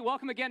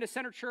Welcome again to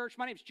Center Church.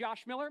 My name is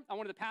Josh Miller. I'm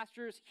one of the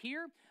pastors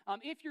here.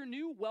 If you're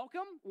new,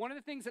 welcome. One of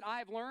the things that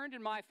I've learned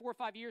in my 4 or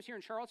 5 years here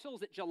in Charlottesville is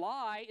that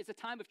July is a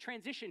time of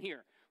transition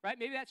here, right?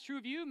 Maybe that's true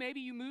of you. Maybe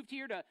you moved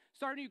here to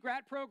start a new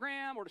grad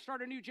program or to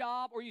start a new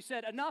job, or you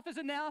said, enough is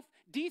enough.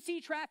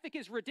 DC traffic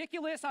is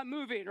ridiculous. I'm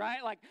moving,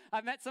 right? Like,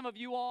 I've met some of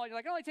you all. You're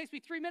like, it only takes me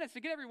 3 minutes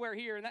to get everywhere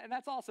here, and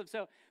that's awesome.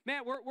 So,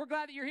 man, we're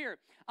glad that you're here.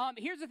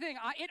 Here's the thing.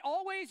 It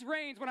always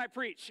rains when I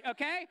preach,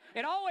 okay?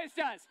 It always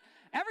does.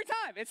 Every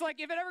time. It's like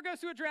if it ever goes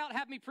through a drought,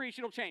 have me preach,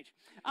 it'll change.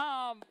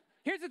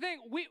 Here's the thing.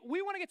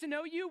 We want to get to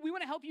know you. We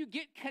want to help you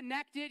get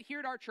connected here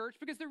at our church,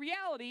 because the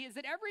reality is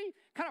that every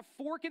kind of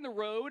fork in the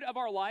road of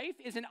our life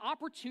is an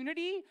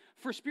opportunity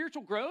for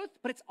spiritual growth,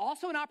 but it's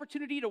also an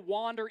opportunity to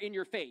wander in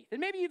your faith.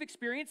 And maybe you've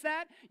experienced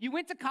that. You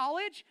went to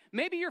college.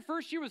 Maybe your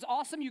first year was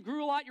awesome. You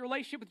grew a lot in your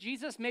relationship with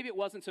Jesus. Maybe it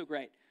wasn't so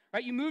great.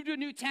 Right? You moved to a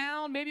new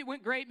town. Maybe it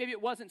went great. Maybe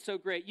it wasn't so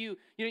great. You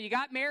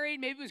got married.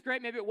 Maybe it was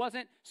great. Maybe it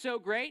wasn't so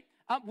great.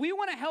 We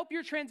want to help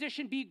your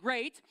transition be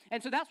great,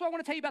 and so that's why I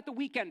want to tell you about the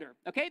Weekender,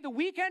 okay? The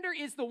Weekender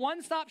is the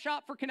one-stop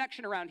shop for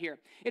connection around here.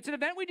 It's an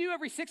event we do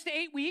every 6 to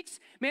 8 weeks,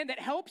 man, that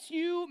helps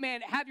you,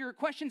 man, have your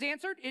questions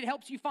answered. It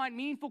helps you find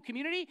meaningful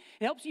community.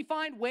 It helps you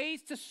find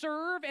ways to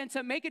serve and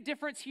to make a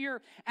difference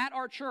here at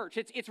our church.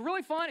 It's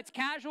really fun. It's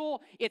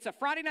casual. It's a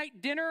Friday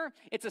night dinner.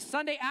 It's a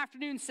Sunday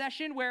afternoon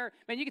session where,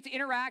 man, you get to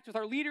interact with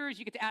our leaders.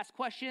 You get to ask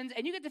questions,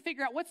 and you get to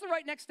figure out what's the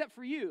right next step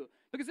for you.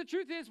 Because the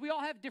truth is, we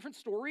all have different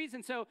stories,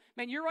 and so,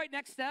 man, your right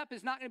next step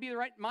is not going to be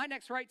my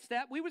next right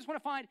step. We just want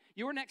to find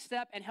your next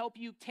step and help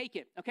you take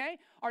it, okay?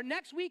 Our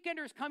next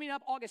Weekender is coming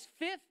up August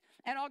 5th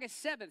and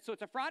August 7th, so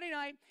it's a Friday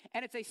night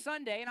and it's a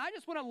Sunday, and I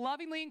just want to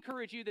lovingly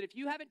encourage you that if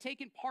you haven't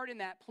taken part in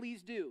that,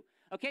 please do.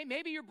 Okay,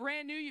 maybe you're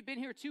brand new, you've been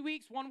here 2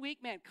 weeks, 1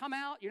 week, man, come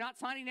out. You're not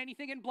signing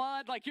anything in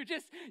blood. Like,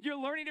 you're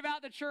learning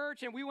about the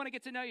church, and we want to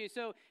get to know you.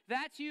 So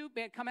that's you,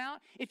 man, come out.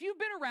 If you've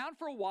been around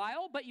for a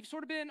while, but you've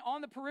sort of been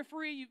on the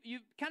periphery,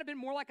 you've kind of been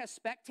more like a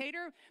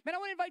spectator, man, I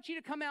want to invite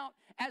you to come out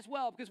as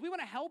well, because we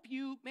want to help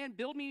you, man,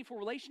 build meaningful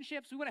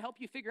relationships. We want to help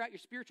you figure out your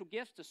spiritual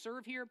gifts to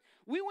serve here.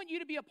 We want you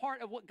to be a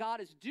part of what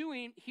God is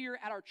doing here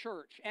at our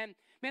church. And,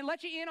 man,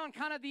 let you in on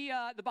kind of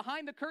the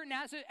behind the curtain,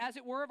 as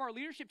it were, of our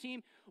leadership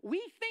team.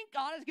 We think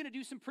God is going to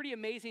do some pretty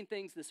amazing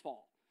things this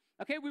fall.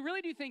 Okay, we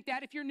really do think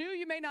that. If you're new,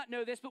 you may not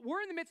know this, but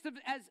we're in the midst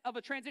of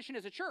a transition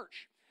as a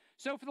church.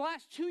 So for the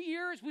last 2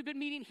 years, we've been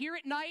meeting here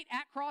at night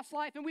at Cross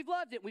Life, and we've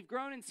loved it. We've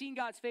grown and seen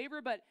God's favor,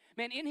 but,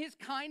 man, in his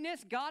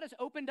kindness, God has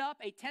opened up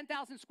a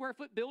 10,000 square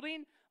foot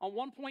building on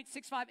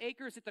 1.65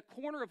 acres at the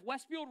corner of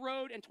Westfield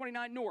Road and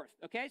 29 North,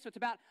 okay? So it's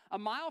about a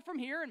mile from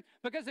here, and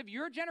because of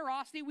your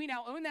generosity, we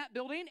now own that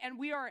building, and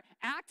we are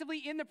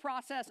actively in the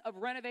process of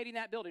renovating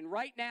that building.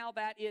 Right now,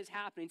 that is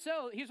happening.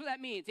 So here's what that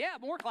means. Yeah,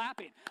 more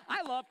clapping.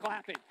 I love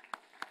clapping.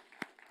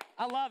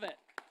 I love it.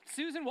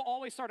 Susan will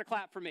always start a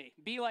clap for me.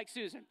 Be like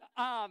Susan.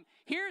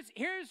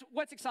 Here's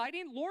what's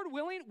exciting. Lord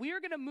willing, we are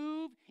going to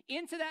move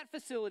into that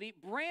facility,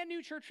 brand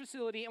new church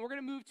facility, and we're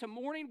going to move to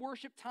morning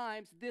worship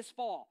times this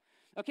fall.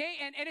 Okay,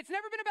 and it's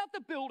never been about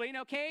the building,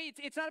 okay?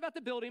 It's not about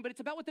the building, but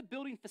it's about what the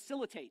building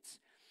facilitates.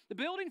 The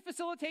building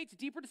facilitates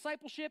deeper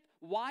discipleship,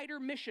 wider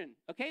mission,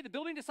 okay? The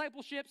building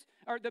facilitates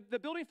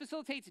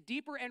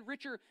deeper and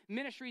richer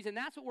ministries, and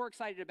that's what we're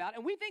excited about.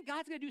 And we think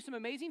God's going to do some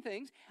amazing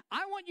things.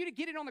 I want you to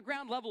get in on the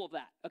ground level of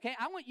that, okay?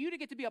 I want you to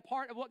get to be a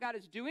part of what God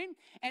is doing.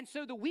 And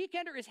so the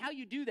Weekender is how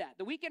you do that.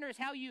 The Weekender is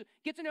how you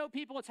get to know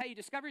people. It's how you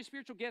discover your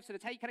spiritual gifts, and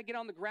it's how you kind of get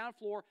on the ground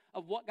floor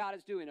of what God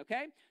is doing,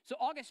 okay? So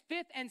August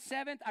 5th and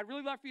 7th, I'd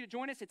really love for you to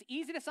join us. It's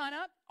easy to sign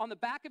up. On the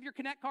back of your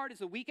Connect card is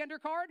the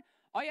Weekender card.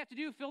 All you have to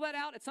do, fill that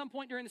out at some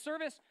point during the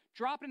service,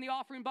 drop it in the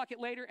offering bucket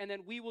later, and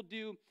then we will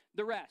do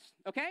the rest,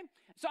 okay?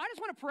 So I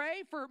just want to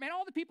pray for, man,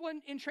 all the people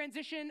in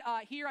transition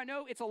here. I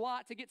know it's a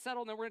lot to get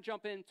settled, and then we're going to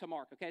jump into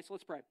Mark, okay? So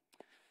let's pray.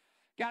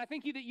 God, I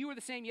thank you that you are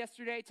the same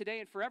yesterday, today,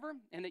 and forever,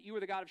 and that you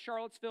are the God of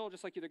Charlottesville,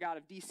 just like you're the God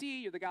of DC,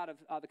 you're the God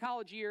of the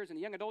college years and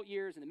the young adult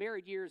years and the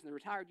married years and the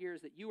retired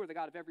years, that you are the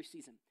God of every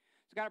season.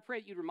 So God, I pray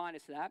that you'd remind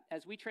us of that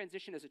as we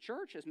transition as a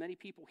church, as many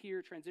people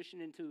here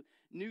transition into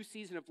new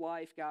season of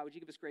life. God, would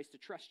you give us grace to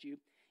trust you?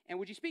 And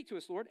would you speak to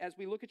us, Lord, as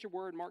we look at your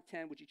word, Mark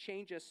 10, would you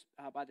change us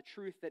by the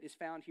truth that is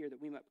found here,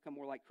 that we might become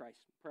more like Christ?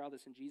 I pray all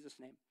this in Jesus'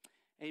 name.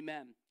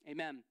 Amen.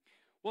 Amen.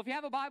 Well, if you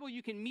have a Bible,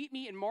 you can meet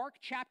me in Mark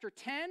chapter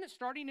 10,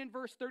 starting in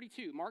verse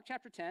 32. Mark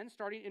chapter 10,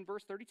 starting in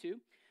verse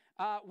 32.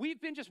 We've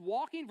been just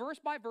walking verse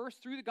by verse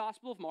through the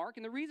Gospel of Mark,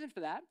 and the reason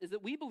for that is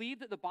that we believe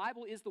that the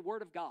Bible is the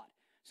Word of God.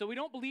 So we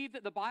don't believe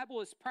that the Bible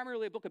is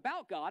primarily a book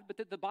about God, but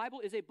that the Bible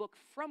is a book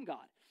from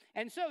God.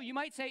 And so you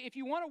might say, if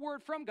you want a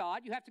word from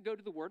God, you have to go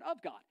to the Word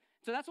of God.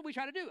 So that's what we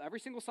try to do every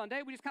single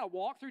Sunday. We just kind of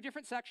walk through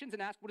different sections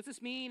and ask, what does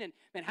this mean?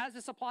 And how does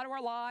this apply to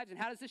our lives? And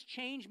how does this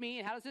change me?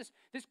 And how does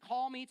this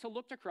call me to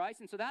look to Christ?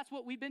 And so that's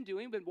what we've been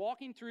doing. We've been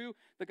walking through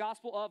the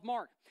Gospel of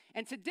Mark.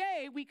 And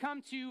today we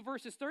come to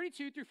verses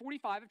 32 through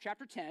 45 of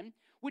chapter 10,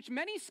 which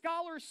many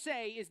scholars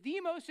say is the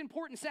most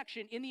important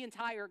section in the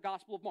entire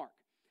Gospel of Mark.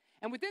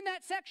 And within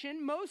that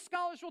section, most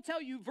scholars will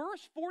tell you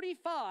verse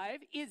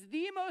 45 is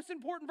the most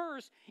important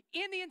verse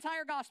in the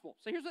entire gospel.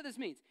 So here's what this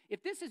means.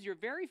 If this is your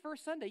very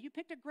first Sunday, you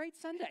picked a great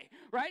Sunday,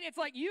 right? It's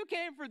like you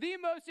came for the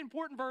most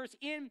important verse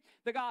in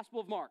the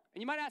Gospel of Mark.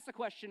 And you might ask the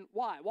question,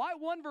 why? Why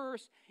one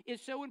verse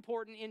is so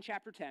important in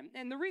chapter 10?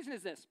 And the reason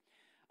is this.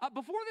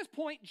 Before this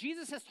point,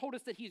 Jesus has told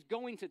us that he's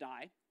going to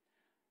die,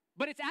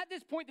 but it's at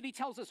this point that he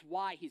tells us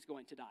why he's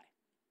going to die.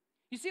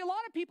 You see, a lot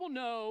of people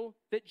know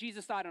that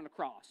Jesus died on a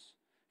cross.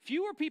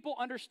 Fewer people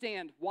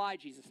understand why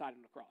Jesus died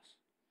on the cross.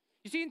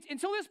 You see,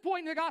 until this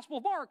point in the Gospel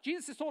of Mark,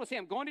 Jesus has told us, hey,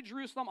 I'm going to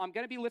Jerusalem, I'm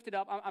going to be lifted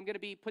up, I'm going to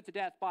be put to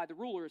death by the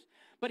rulers.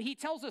 But he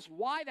tells us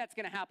why that's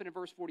going to happen in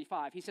verse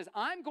 45. He says,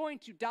 I'm going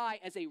to die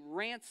as a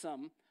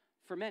ransom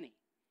for many.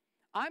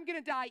 I'm going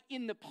to die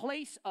in the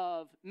place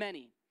of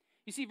many.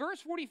 You see, verse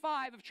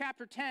 45 of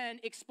chapter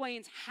 10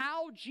 explains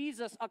how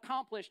Jesus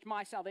accomplished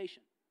my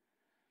salvation.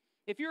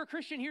 If you're a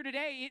Christian here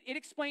today, it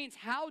explains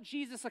how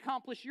Jesus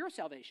accomplished your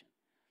salvation.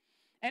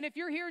 And if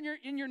you're here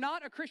and you're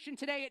not a Christian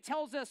today, it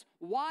tells us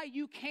why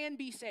you can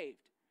be saved.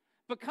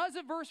 Because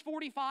of verse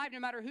 45, no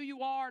matter who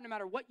you are, no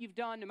matter what you've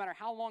done, no matter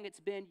how long it's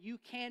been, you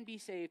can be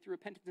saved through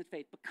repentance and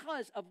faith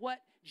because of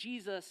what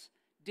Jesus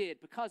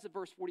did, because of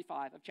verse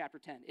 45 of chapter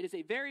 10. It is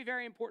a very,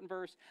 very important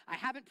verse. I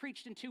haven't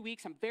preached in 2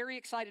 weeks. I'm very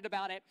excited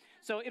about it.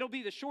 So it'll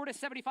be the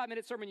shortest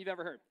 75-minute sermon you've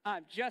ever heard.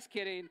 I'm just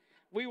kidding.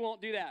 We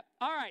won't do that.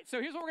 All right, so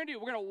here's what we're going to do.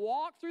 We're going to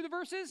walk through the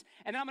verses,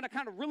 and then I'm going to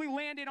kind of really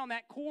land in on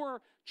that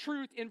core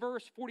truth in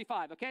verse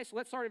 45, okay? So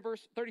let's start in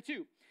verse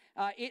 32.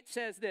 It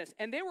says this,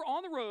 and they were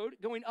on the road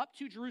going up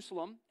to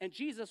Jerusalem, and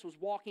Jesus was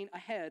walking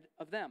ahead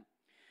of them.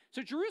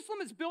 So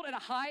Jerusalem is built at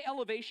a high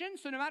elevation,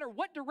 so no matter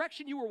what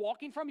direction you were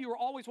walking from, you were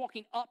always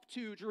walking up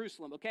to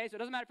Jerusalem, okay? So it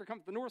doesn't matter if you're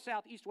coming from the north,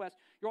 south, east, west,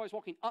 you're always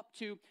walking up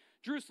to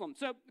Jerusalem.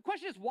 So the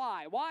question is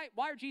why? Why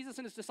are Jesus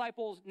and his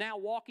disciples now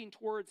walking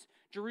towards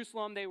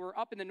Jerusalem? They were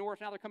up in the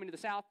north, now they're coming to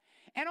the south.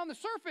 And on the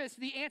surface,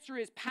 the answer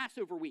is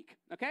Passover week,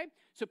 okay?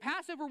 So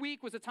Passover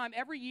week was a time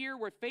every year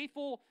where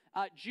faithful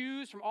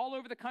Jews from all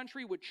over the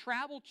country would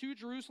travel to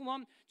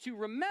Jerusalem to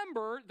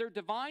remember their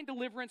divine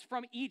deliverance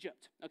from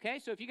Egypt, okay?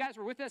 So if you guys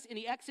were with us in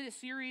the Exodus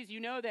series,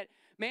 you know that,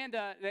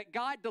 that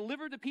God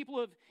delivered the people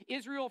of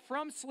Israel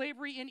from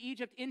slavery in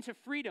Egypt into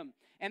freedom.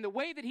 And the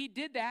way that he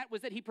did that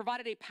was that he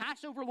provided a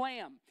Passover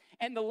lamb.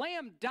 And the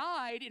lamb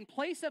died in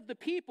place of the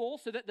people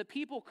so that the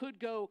people could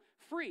go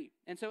free.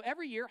 And so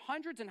every year,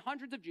 hundreds and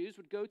hundreds of Jews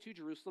would go to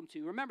Jerusalem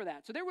to remember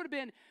that. So there would have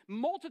been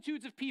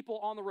multitudes of people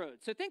on the road.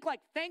 So think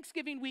like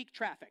Thanksgiving week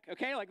traffic,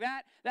 okay? Like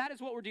that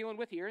is what we're dealing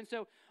with here. And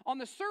so on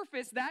the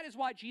surface, that is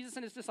why Jesus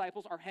and his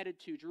disciples are headed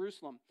to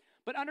Jerusalem.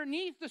 But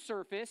underneath the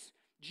surface,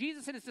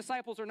 Jesus and his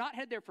disciples are not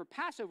headed there for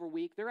Passover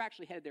week. They're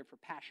actually headed there for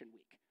Passion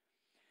week.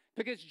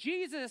 Because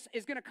Jesus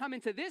is going to come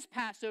into this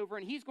Passover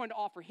and he's going to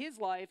offer his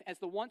life as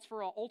the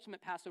once-for-all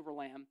ultimate Passover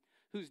lamb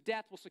whose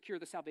death will secure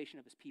the salvation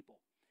of his people.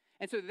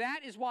 And so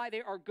that is why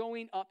they are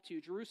going up to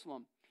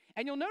Jerusalem.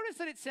 And you'll notice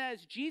that it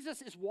says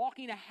Jesus is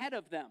walking ahead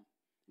of them.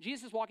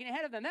 Jesus is walking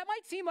ahead of them. That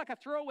might seem like a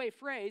throwaway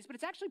phrase, but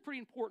it's actually pretty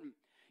important.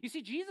 You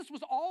see, Jesus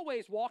was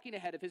always walking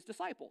ahead of his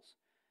disciples.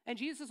 And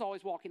Jesus is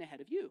always walking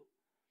ahead of you.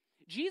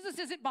 Jesus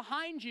isn't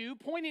behind you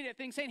pointing at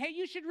things saying, hey,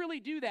 you should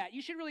really do that.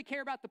 You should really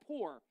care about the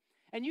poor.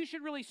 And you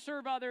should really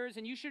serve others,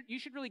 and you should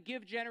really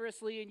give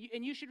generously,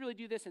 and you should really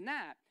do this and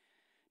that.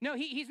 No,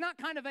 he's not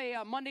kind of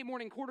a Monday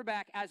morning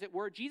quarterback, as it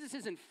were. Jesus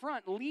is in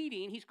front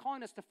leading. He's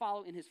calling us to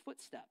follow in his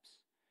footsteps.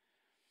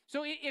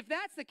 So if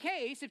that's the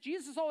case, if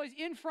Jesus is always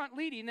in front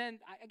leading, then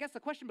I guess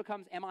the question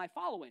becomes, am I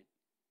following?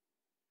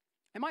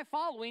 Am I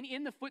following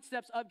in the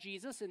footsteps of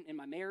Jesus in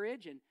my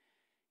marriage and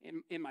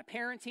in my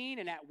parenting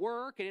and at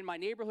work and in my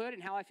neighborhood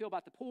and how I feel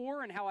about the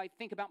poor and how I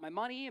think about my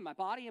money and my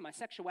body and my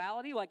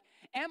sexuality? Like,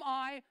 am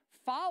I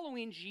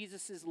following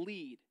Jesus's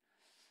lead?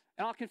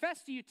 And I'll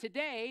confess to you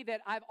today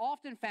that I've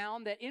often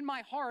found that in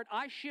my heart,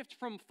 I shift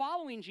from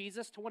following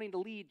Jesus to wanting to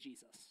lead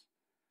Jesus.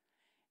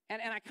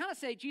 And I kind of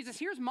say, Jesus,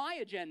 here's my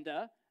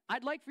agenda.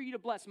 I'd like for you to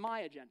bless my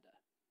agenda.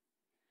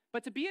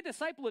 But to be a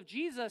disciple of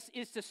Jesus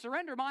is to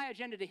surrender my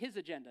agenda to his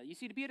agenda. You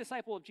see, to be a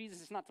disciple of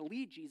Jesus is not to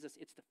lead Jesus,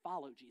 it's to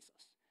follow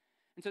Jesus.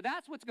 And so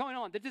that's what's going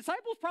on. The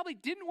disciples probably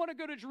didn't want to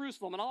go to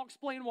Jerusalem, and I'll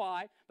explain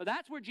why, but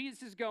that's where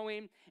Jesus is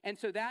going, and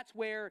so that's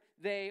where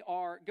they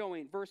are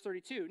going. Verse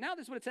 32. Now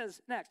this is what it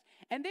says next.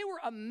 And they were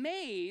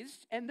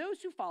amazed, and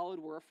those who followed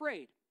were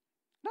afraid.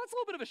 Now that's a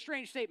little bit of a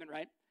strange statement,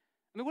 right?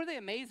 I mean, what are they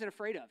amazed and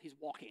afraid of? He's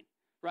walking,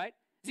 right?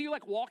 Is he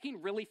like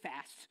walking really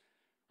fast?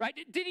 Right?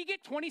 Did he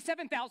get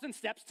 27,000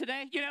 steps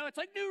today? You know, it's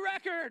like new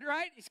record,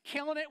 right? He's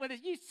killing it with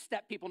his, you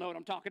step people know what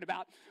I'm talking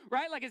about,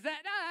 right? Like, is that,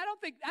 no, I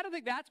don't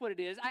think that's what it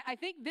is. I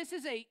think this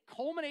is a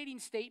culminating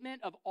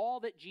statement of all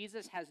that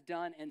Jesus has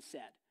done and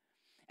said.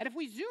 And if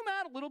we zoom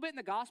out a little bit in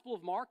the Gospel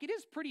of Mark, it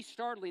is pretty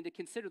startling to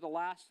consider the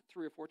last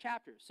 3 or 4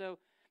 chapters. So,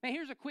 man,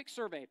 here's a quick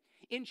survey.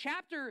 In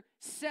chapter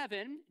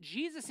 7,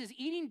 Jesus is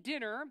eating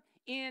dinner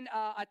in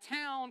a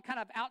town kind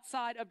of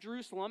outside of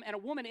Jerusalem, and a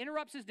woman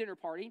interrupts his dinner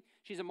party.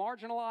 She's a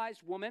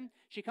marginalized woman.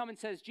 She comes and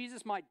says,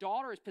 Jesus, my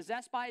daughter is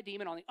possessed by a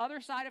demon on the other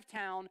side of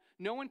town.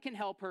 No one can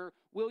help her.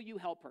 Will you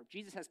help her?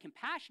 Jesus has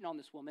compassion on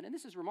this woman, and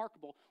this is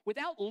remarkable.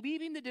 Without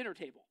leaving the dinner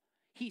table,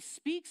 he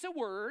speaks a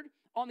word.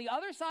 On the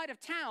other side of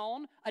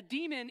town, a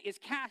demon is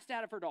cast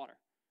out of her daughter.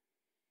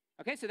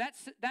 Okay, so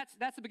that's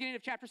the beginning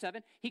of chapter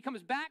 7. He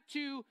comes back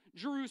to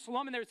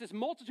Jerusalem, and there's this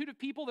multitude of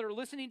people that are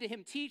listening to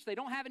him teach. They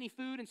don't have any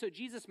food, and so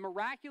Jesus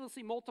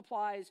miraculously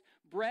multiplies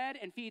bread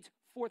and feeds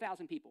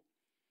 4,000 people.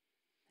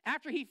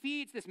 After he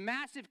feeds this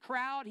massive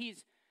crowd,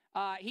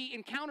 he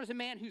encounters a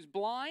man who's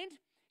blind.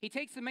 He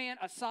takes the man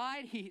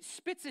aside, he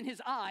spits in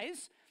his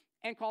eyes,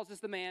 and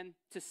causes the man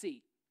to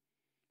see.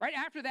 Right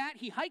after that,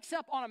 he hikes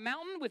up on a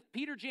mountain with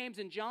Peter, James,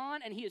 and John,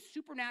 and he is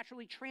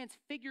supernaturally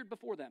transfigured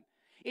before them.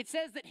 It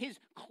says that his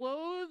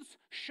clothes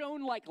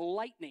shone like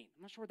lightning.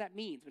 I'm not sure what that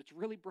means, but it's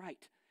really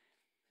bright.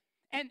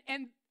 And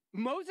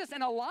Moses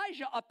and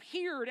Elijah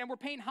appeared and were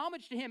paying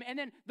homage to him. And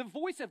then the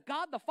voice of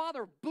God the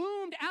Father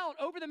boomed out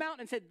over the mountain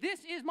and said, this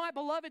is my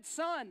beloved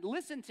son,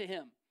 listen to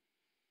him.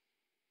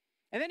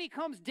 And then he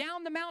comes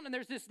down the mountain,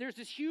 and there's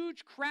this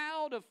huge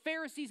crowd of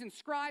Pharisees and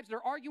scribes that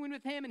are arguing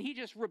with him, and he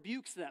just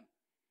rebukes them.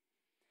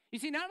 You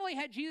see, not only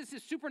had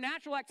Jesus'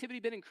 supernatural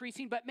activity been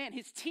increasing, but man,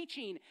 his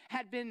teaching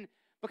had been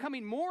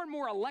becoming more and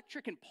more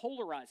electric and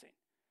polarizing.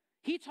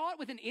 He taught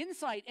with an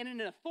insight and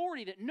an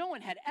authority that no one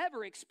had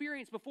ever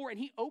experienced before, and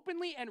he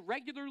openly and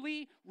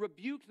regularly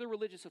rebuked the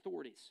religious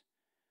authorities.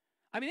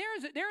 I mean,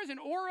 there is an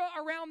aura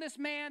around this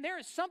man. There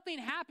is something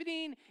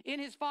happening in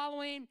his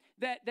following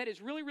that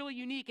is really, really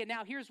unique. And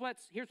now here's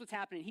what's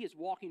happening. He is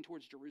walking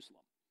towards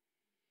Jerusalem.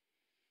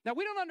 Now,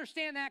 we don't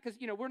understand that because,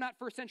 we're not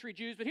first century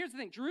Jews, but here's the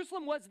thing.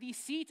 Jerusalem was the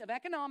seat of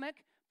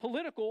economic,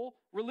 political,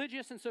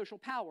 religious, and social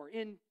power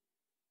in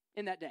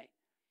that day.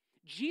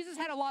 Jesus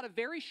had a lot of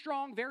very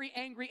strong, very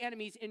angry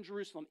enemies in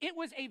Jerusalem. It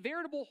was a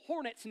veritable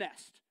hornet's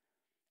nest,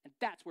 and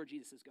that's where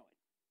Jesus is going.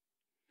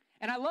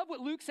 And I love what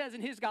Luke says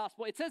in his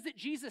gospel. It says that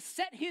Jesus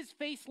set his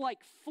face like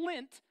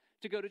flint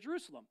to go to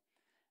Jerusalem.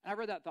 And I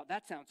read that and thought,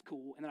 that sounds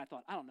cool. And then I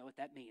thought, I don't know what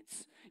that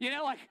means. What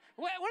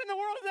in the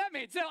world does that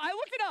mean? So I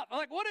looked it up. I'm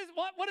like, what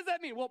does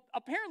that mean? Well,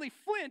 apparently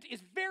flint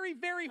is very,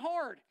 very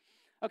hard.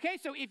 Okay,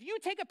 so if you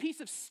take a piece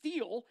of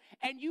steel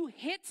and you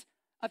hit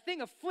a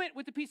thing of flint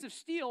with a piece of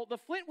steel, the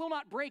flint will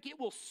not break, it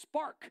will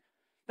spark.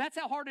 That's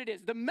how hard it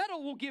is. The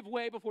metal will give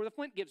way before the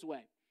flint gives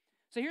way.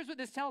 So here's what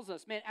this tells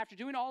us, man. After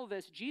doing all of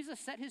this, Jesus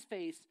set his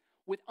face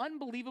with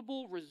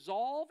unbelievable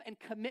resolve and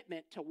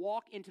commitment to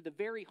walk into the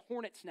very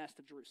hornet's nest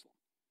of Jerusalem.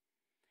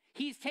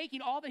 He's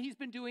taking all that he's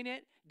been doing,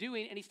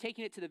 and he's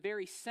taking it to the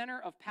very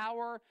center of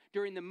power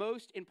during the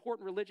most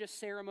important religious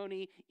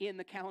ceremony in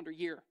the calendar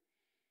year.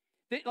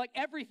 Like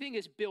everything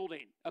is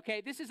building, okay?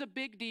 This is a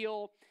big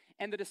deal,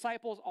 and the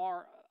disciples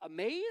are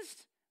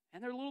amazed,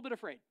 and they're a little bit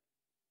afraid.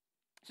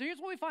 So here's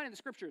what we find in the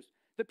scriptures.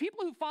 The people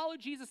who followed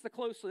Jesus the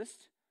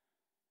closest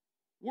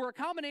were a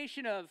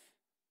combination of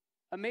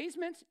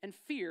amazement and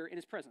fear in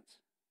his presence.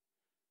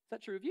 Is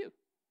that true of you? Is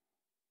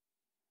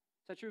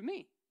that true of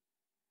me?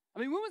 I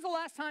mean, when was the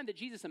last time that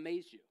Jesus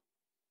amazed you?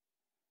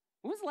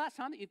 When was the last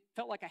time that you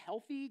felt like a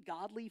healthy,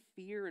 godly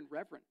fear and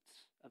reverence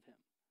of him?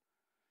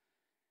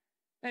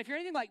 And if you're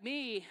anything like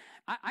me,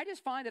 I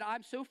just find that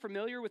I'm so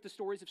familiar with the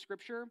stories of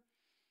Scripture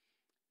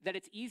that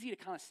it's easy to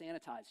kind of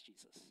sanitize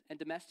Jesus and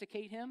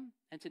domesticate him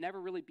and to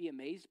never really be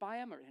amazed by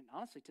him, and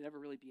honestly, to never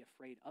really be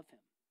afraid of him.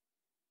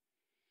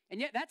 And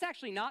yet, that's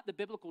actually not the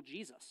biblical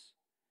Jesus.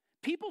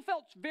 People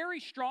felt very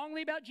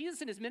strongly about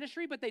Jesus and his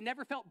ministry, but they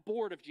never felt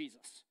bored of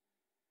Jesus.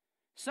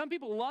 Some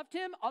people loved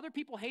him, other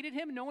people hated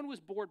him, no one was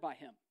bored by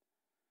him.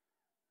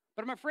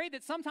 But I'm afraid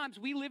that sometimes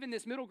we live in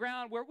this middle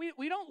ground where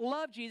we don't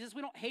love Jesus,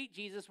 we don't hate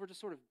Jesus, we're just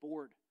sort of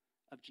bored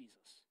of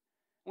Jesus.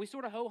 And we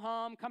sort of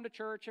ho-hum, come to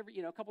church every,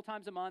 a couple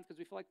times a month because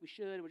we feel like we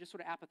should. We're just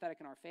sort of apathetic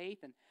in our faith.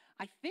 And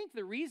I think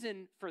the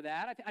reason for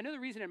that, I know the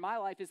reason in my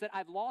life is that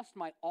I've lost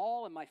my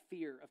awe and my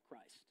fear of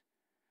Christ.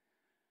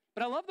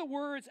 But I love the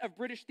words of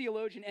British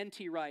theologian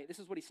N.T. Wright. This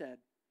is what he said.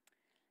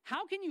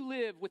 How can you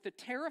live with the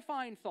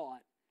terrifying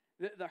thought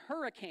that the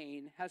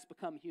hurricane has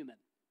become human?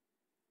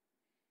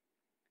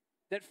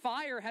 That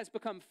fire has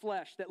become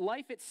flesh, that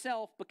life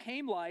itself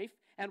became life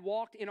and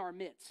walked in our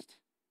midst.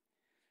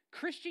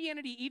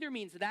 Christianity either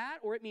means that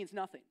or it means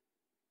nothing.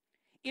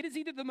 It is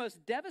either the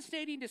most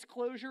devastating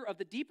disclosure of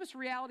the deepest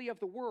reality of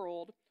the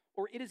world,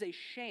 or it is a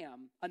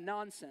sham, a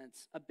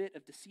nonsense, a bit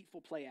of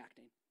deceitful play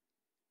acting.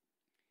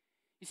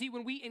 You see,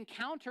 when we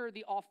encounter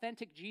the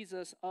authentic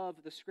Jesus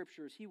of the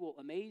Scriptures, he will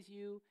amaze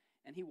you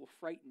and he will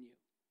frighten you.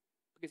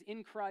 Because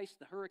in Christ,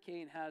 the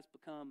hurricane has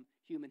become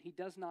human. He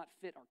does not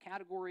fit our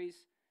categories.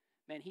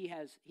 Man, he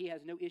has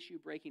no issue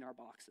breaking our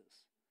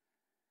boxes.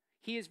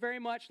 He is very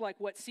much like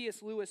what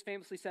C.S. Lewis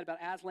famously said about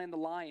Aslan the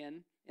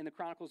lion in the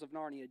Chronicles of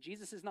Narnia.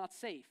 Jesus is not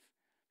safe,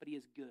 but he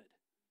is good.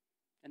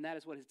 And that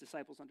is what his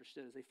disciples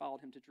understood as they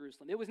followed him to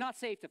Jerusalem. It was not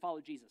safe to follow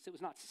Jesus. It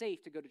was not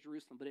safe to go to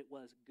Jerusalem, but it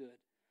was good.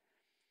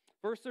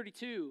 Verse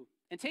 32,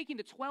 and taking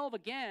the 12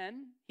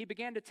 again, he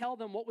began to tell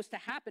them what was to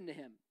happen to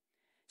him,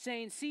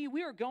 saying, "See,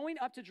 we are going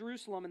up to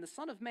Jerusalem, and the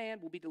Son of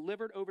Man will be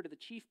delivered over to the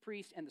chief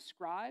priests and the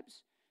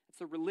scribes," that's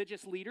the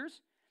religious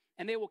leaders,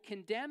 "and they will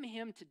condemn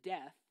him to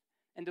death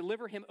and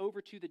deliver him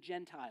over to the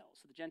Gentiles."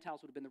 So the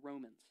Gentiles would have been the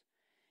Romans.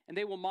 "And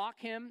they will mock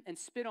him and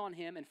spit on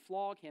him and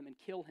flog him and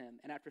kill him,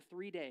 and after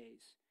 3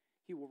 days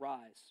he will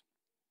rise."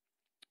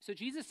 So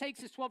Jesus takes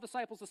his 12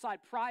 disciples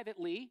aside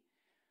privately,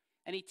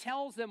 and he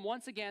tells them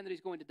once again that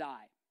he's going to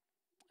die.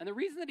 And the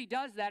reason that he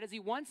does that is he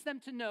wants them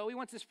to know, he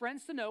wants his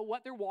friends to know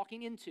what they're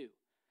walking into.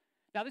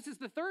 Now, this is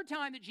the third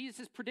time that Jesus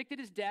has predicted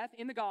his death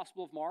in the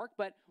Gospel of Mark,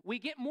 but we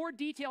get more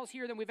details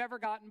here than we've ever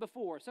gotten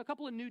before. So a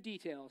couple of new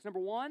details. Number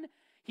one,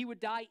 he would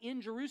die in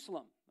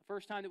Jerusalem, the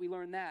first time that we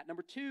learned that.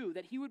 Number two,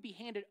 that he would be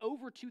handed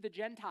over to the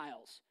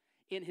Gentiles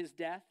in his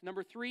death.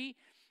 Number three,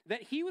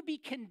 that he would be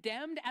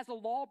condemned as a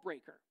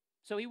lawbreaker.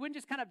 So he wouldn't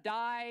just kind of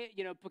die,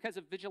 because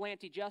of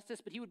vigilante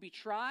justice, but he would be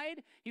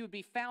tried, he would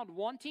be found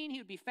wanting, he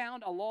would be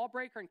found a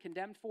lawbreaker and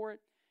condemned for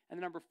it. And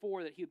then number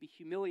four, that he would be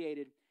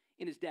humiliated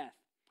in his death.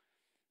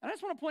 And I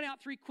just want to point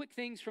out 3 quick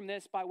things from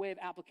this by way of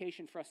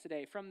application for us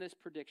today, from this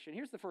prediction.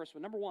 Here's the first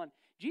one. Number one,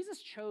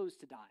 Jesus chose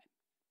to die.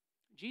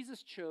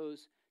 Jesus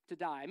chose to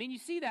die. I mean, you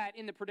see that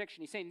in the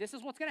prediction. He's saying, this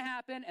is what's going to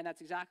happen, and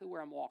that's exactly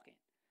where I'm walking.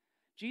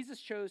 Jesus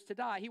chose to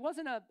die. He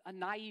wasn't a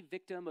naive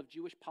victim of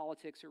Jewish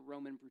politics or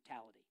Roman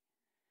brutality.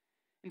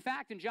 In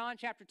fact, in John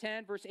chapter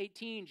 10, verse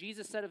 18,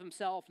 Jesus said of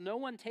himself, "No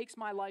one takes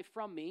my life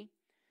from me,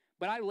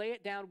 but I lay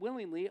it down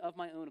willingly of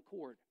my own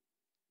accord."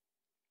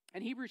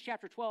 And Hebrews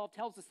chapter 12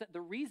 tells us that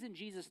the reason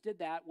Jesus did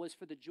that was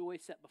for the joy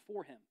set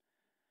before him.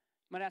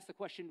 You might ask the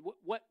question,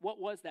 what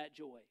was that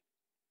joy?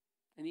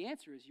 And the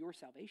answer is your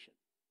salvation.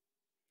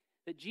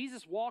 That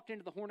Jesus walked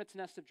into the hornet's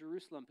nest of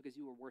Jerusalem because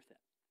you were worth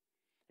it.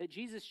 That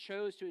Jesus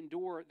chose to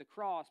endure the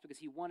cross because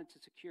he wanted to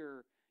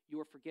secure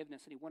your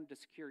forgiveness and he wanted to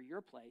secure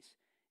your place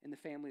in the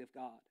family of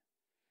God.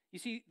 You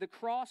see, the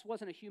cross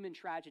wasn't a human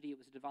tragedy, it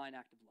was a divine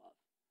act of love.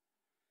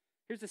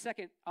 Here's the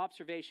second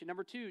observation.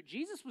 Number two,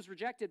 Jesus was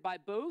rejected by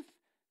both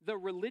the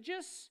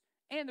religious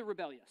and the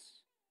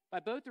rebellious. By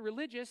both the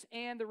religious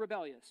and the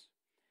rebellious.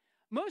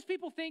 Most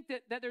people think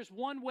that there's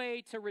one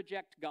way to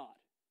reject God,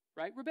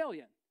 right?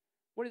 Rebellion.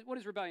 What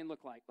does rebellion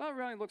look like? Well,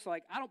 rebellion looks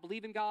like, I don't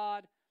believe in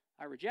God,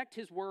 I reject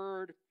his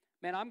word,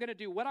 man, I'm going to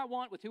do what I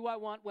want with who I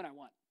want when I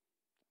want.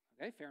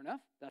 Okay, fair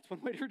enough. That's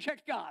one way to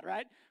reject God,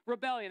 right?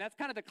 Rebellion, that's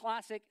kind of the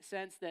classic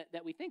sense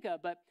that we think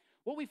of. But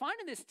what we find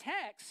in this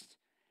text,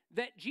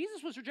 that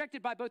Jesus was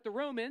rejected by both the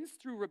Romans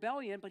through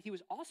rebellion, but he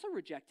was also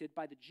rejected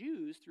by the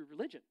Jews through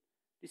religion.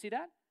 Do you see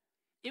that?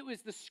 It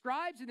was the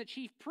scribes and the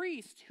chief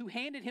priests who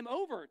handed him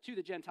over to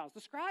the Gentiles.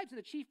 The scribes and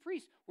the chief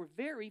priests were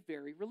very,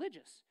 very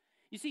religious.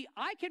 You see,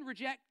 I can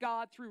reject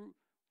God through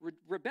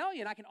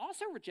rebellion. I can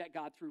also reject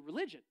God through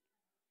religion.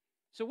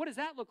 So what does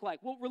that look like?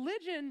 Well,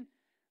 religion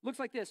looks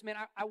like this. Man,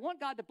 I want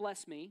God to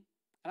bless me,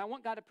 and I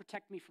want God to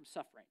protect me from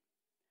suffering.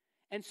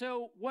 And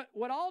so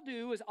what I'll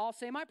do is I'll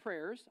say my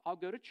prayers, I'll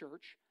go to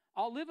church,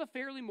 I'll live a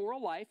fairly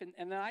moral life,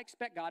 and then I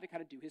expect God to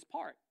kind of do his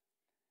part.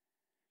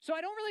 So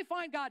I don't really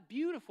find God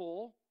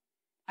beautiful,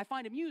 I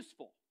find him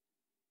useful.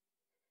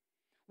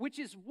 Which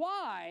is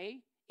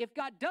why, if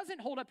God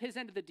doesn't hold up his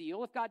end of the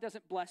deal, if God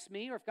doesn't bless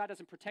me, or if God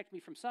doesn't protect me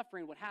from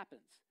suffering, what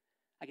happens?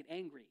 I get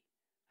angry,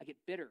 I get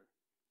bitter,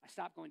 I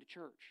stop going to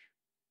church.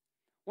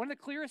 One of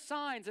the clearest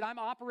signs that I'm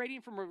operating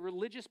from a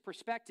religious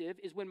perspective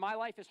is when my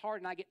life is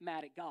hard and I get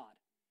mad at God.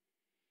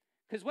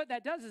 Because what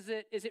that does is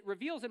it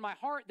reveals in my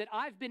heart that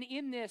I've been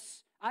in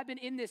this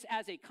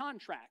as a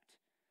contract.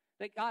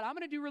 That God, I'm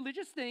going to do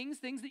religious things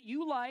that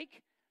you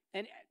like,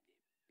 and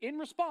in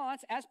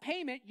response, as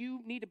payment,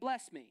 you need to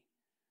bless me.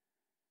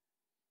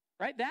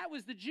 Right? That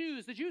was the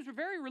Jews. The Jews were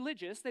very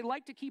religious. They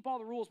liked to keep all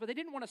the rules, but they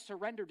didn't want to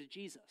surrender to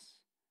Jesus.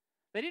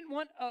 They didn't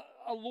want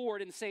a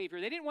Lord and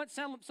Savior. They didn't want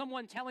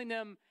someone telling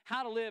them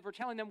how to live or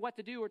telling them what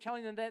to do or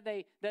telling them that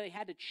they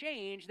had to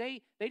change.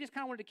 They just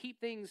kind of wanted to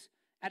keep things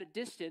at a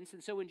distance.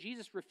 And so when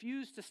Jesus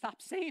refused to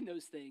stop saying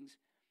those things,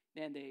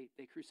 then they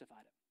crucified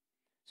him.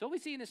 So what we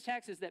see in this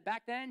text is that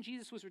back then,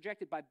 Jesus was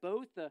rejected by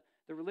both the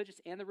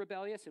religious and the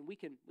rebellious, and we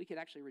can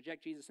actually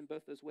reject Jesus in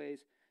both those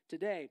ways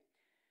today.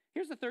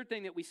 Here's the third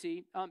thing that we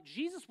see.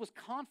 Jesus was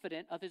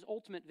confident of his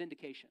ultimate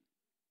vindication.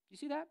 You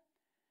see that?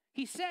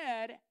 He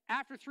said,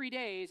 after 3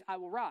 days, I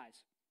will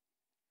rise.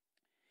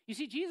 You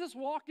see, Jesus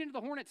walked into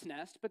the hornet's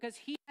nest because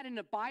he had an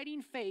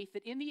abiding faith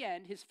that in the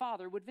end, his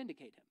Father would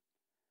vindicate him.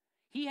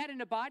 He had an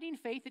abiding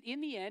faith that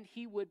in the end,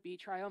 he would be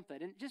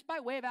triumphant. And just by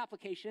way of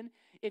application,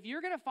 if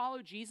you're going to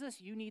follow Jesus,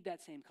 you need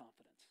that same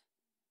confidence.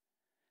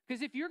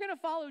 Because if you're going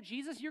to follow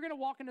Jesus, you're going to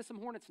walk into some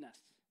hornet's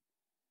nests.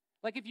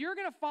 Like if you're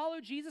going to follow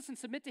Jesus and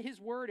submit to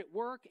his word at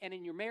work and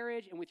in your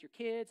marriage and with your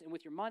kids and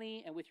with your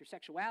money and with your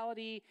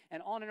sexuality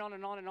and on and on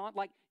and on and on,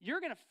 like you're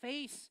going to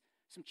face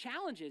some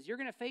challenges. You're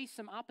going to face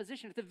some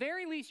opposition. At the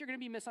very least, you're going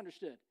to be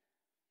misunderstood.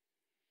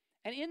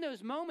 And in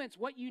those moments,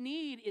 what you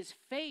need is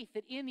faith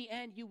that in the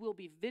end, you will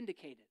be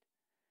vindicated.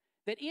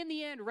 That in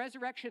the end,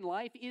 resurrection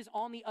life is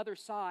on the other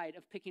side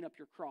of picking up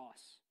your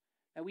cross.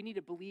 And we need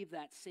to believe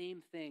that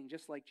same thing,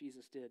 just like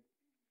Jesus did.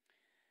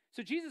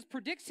 So Jesus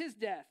predicts his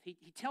death.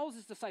 He tells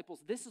his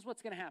disciples, this is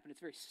what's going to happen. It's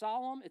very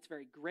solemn. It's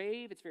very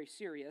grave. It's very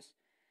serious.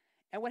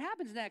 And what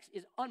happens next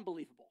is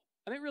unbelievable.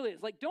 I mean, it really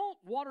is. Like, don't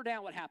water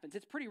down what happens.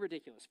 It's pretty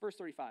ridiculous. Verse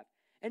 35.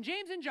 And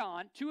James and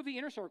John, two of the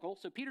inner circle,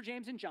 so Peter,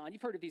 James, and John,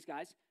 you've heard of these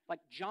guys, like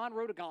John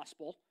wrote a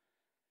gospel.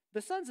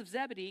 The sons of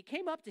Zebedee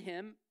came up to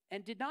him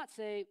and did not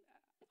say,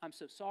 I'm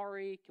so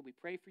sorry. Can we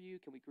pray for you?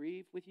 Can we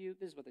grieve with you?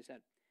 This is what they said.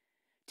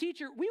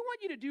 Teacher, we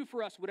want you to do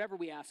for us whatever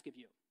we ask of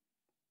you.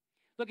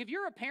 Look, if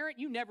you're a parent,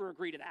 you never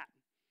agree to that,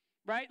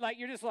 right? Like,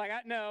 you're just like,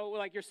 no,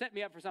 like you're setting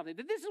me up for something.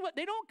 But this is what,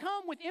 they don't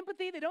come with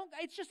empathy.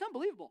 It's just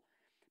unbelievable.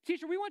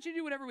 Teacher, we want you to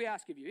do whatever we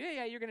ask of you.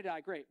 Yeah, you're going to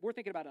die. Great. We're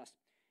thinking about us.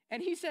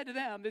 And he said to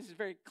them, this is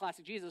very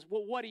classic Jesus,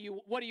 well, what do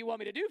you want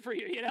me to do for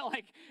you? You know,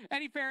 like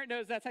any parent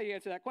knows that's how you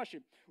answer that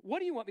question. What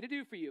do you want me to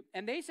do for you?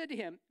 And they said to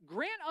him,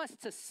 grant us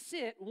to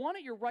sit one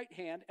at your right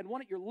hand and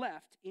one at your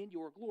left in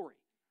your glory.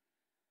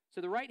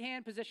 So the right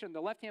hand position,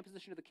 the left hand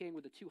position of the king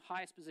were the two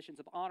highest positions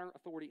of honor,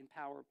 authority, and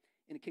power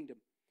in a kingdom.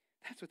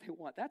 That's what they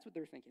want. That's what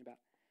they're thinking about.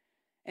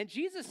 And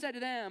Jesus said to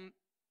them,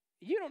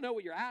 you don't know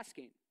what you're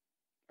asking.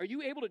 Are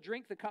you able to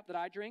drink the cup that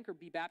I drink or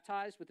be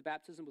baptized with the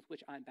baptism with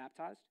which I'm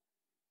baptized?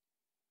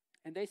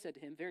 And they said to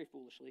him, very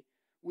foolishly,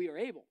 we are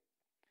able.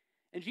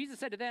 And Jesus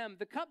said to them,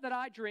 the cup that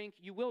I drink,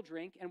 you will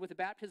drink, and with the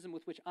baptism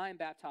with which I am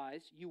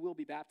baptized, you will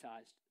be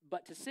baptized.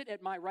 But to sit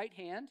at my right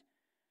hand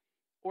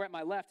or at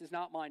my left is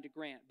not mine to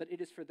grant, but it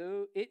is for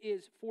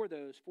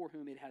those for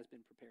whom it has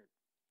been prepared.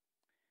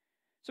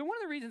 So one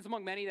of the reasons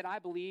among many that I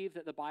believe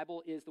that the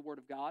Bible is the Word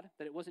of God,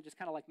 that it wasn't just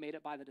kind of like made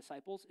up by the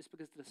disciples, is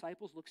because the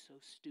disciples look so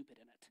stupid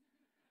in it.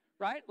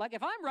 Right? Like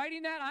if I'm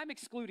writing that, I'm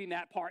excluding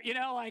that part, you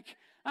know, like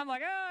I'm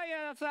like, oh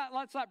yeah,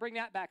 let's not bring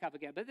that back up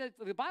again. But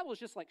the Bible is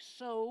just like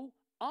so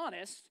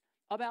honest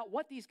about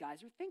what these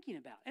guys are thinking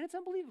about. And it's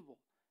unbelievable.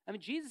 I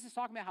mean, Jesus is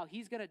talking about how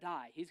he's going to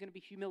die. He's going to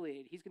be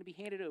humiliated. He's going to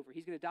be handed over.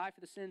 He's going to die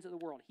for the sins of the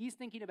world. He's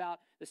thinking about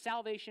the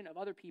salvation of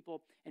other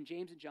people, and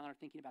James and John are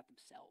thinking about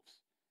themselves.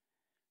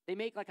 They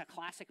make like a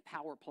classic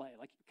power play,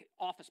 like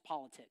office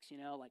politics, you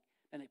know, like,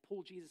 and they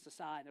pull Jesus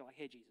aside. And they're like,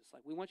 hey, Jesus,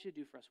 like we want you to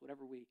do for us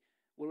whatever we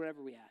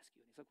ask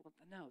you. And he's like, well,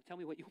 no, tell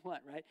me what you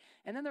want, right?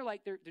 And then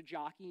they're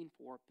jockeying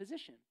for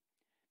position.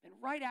 And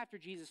right after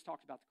Jesus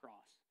talked about the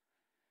cross.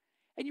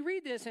 And you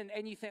read this and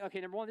you think,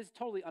 okay, number one, this is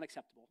totally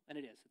unacceptable. And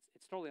it is.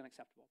 It's totally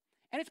unacceptable.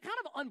 And it's kind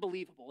of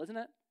unbelievable, isn't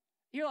it?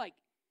 You're like,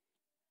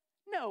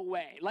 no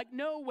way. Like,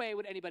 no way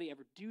would anybody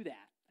ever do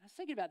that. I was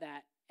thinking about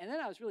that, and then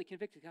I was really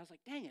convicted. I was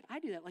like, dang it, I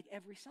do that like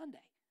every Sunday.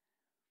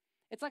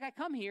 It's like I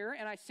come here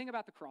and I sing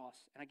about the cross,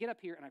 and I get up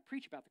here and I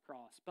preach about the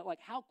cross, but like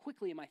how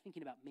quickly am I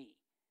thinking about me?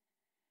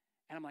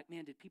 And I'm like,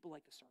 man, did people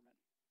like the sermon?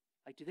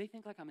 Like, do they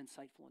think like I'm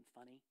insightful and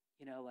funny?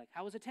 You know, like,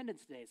 how was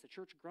attendance today? Is the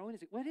church growing?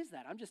 What is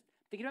that? I'm just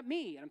thinking about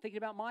me, and I'm thinking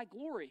about my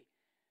glory.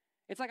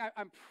 It's like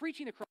I'm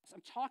preaching the cross.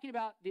 I'm talking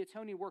about the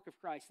atoning work of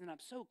Christ, and then I'm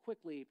so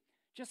quickly,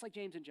 just like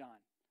James and John.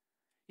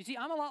 You see,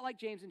 I'm a lot like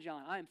James and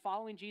John. I am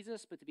following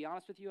Jesus, but to be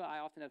honest with you, I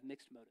often have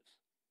mixed motives.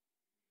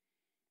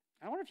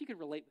 I wonder if you could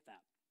relate with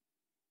that.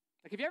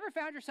 Like, have you ever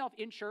found yourself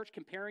in church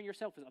comparing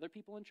yourself with other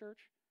people in church?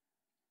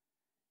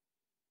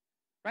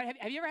 Right?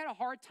 Have you ever had a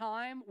hard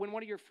time when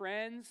one of your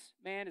friends,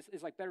 man,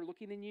 is like better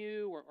looking than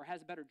you or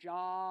has a better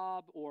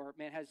job or,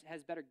 man,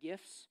 has better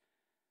gifts,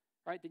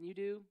 right, than you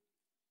do?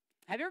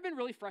 Have you ever been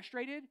really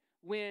frustrated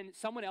when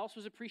someone else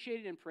was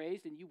appreciated and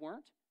praised and you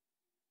weren't?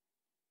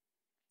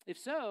 If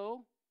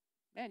so,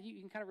 man, you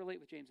can kind of relate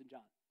with James and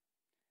John.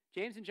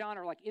 James and John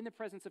are like in the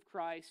presence of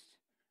Christ,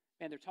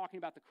 and they're talking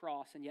about the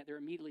cross, and yet they're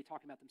immediately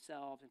talking about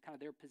themselves and kind of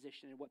their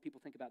position and what people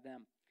think about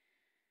them.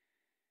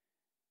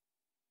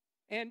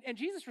 And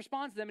Jesus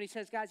responds to them, and he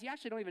says, guys, you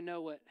actually don't even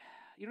know what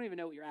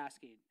you're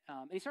asking.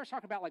 And he starts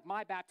talking about like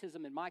my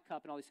baptism and my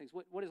cup and all these things.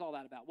 What is all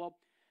that about? Well,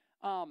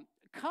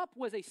 cup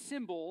was a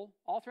symbol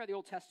all throughout the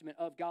Old Testament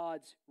of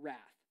God's wrath.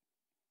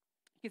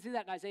 You can see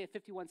that in Isaiah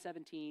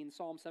 51:17,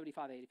 Psalm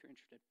 75:8 if you're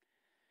interested.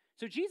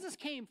 So Jesus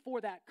came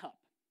for that cup.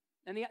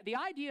 And the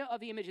idea of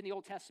the image in the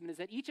Old Testament is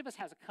that each of us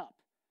has a cup.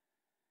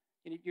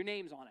 And your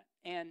name's on it.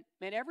 And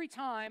man, every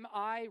time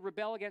I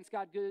rebel against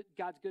God's good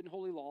and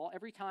holy law,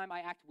 every time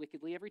I act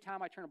wickedly, every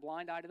time I turn a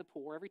blind eye to the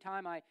poor, every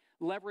time I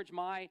leverage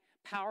my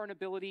power and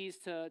abilities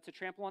to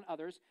trample on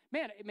others,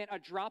 man, a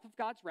drop of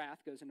God's wrath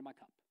goes into my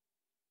cup.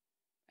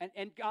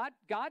 And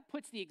God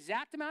puts the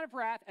exact amount of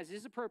wrath as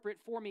is appropriate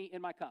for me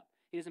in my cup.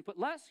 He doesn't put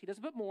less, he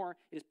doesn't put more.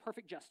 It is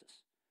perfect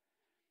justice.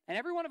 And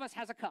every one of us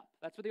has a cup.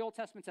 That's what the Old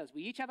Testament says.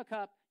 We each have a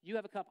cup, you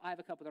have a cup, I have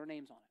a cup with our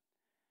names on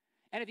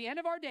it. And at the end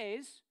of our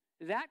days,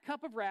 that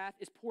cup of wrath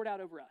is poured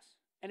out over us.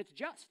 And it's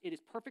just. It is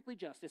perfectly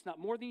just. It's not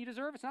more than you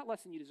deserve. It's not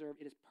less than you deserve.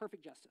 It is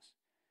perfect justice.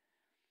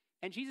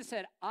 And Jesus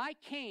said, I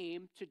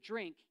came to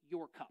drink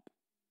your cup.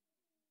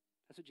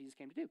 That's what Jesus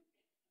came to do.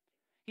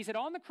 He said,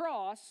 on the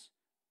cross,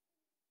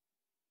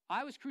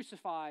 I was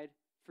crucified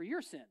for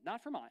your sin,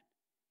 not for mine.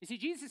 You see,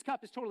 Jesus'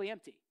 cup is totally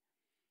empty.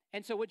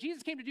 And so what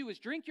Jesus came to do is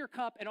drink your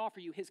cup and offer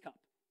you his cup.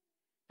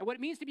 And what it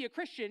means to be a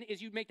Christian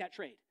is you make that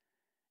trade.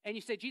 And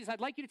you say, Jesus,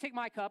 I'd like you to take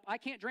my cup. I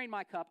can't drain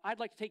my cup. I'd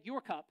like to take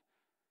your cup.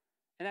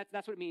 And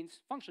that's what it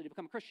means functionally to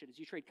become a Christian, is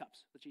you trade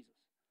cups with Jesus.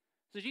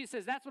 So Jesus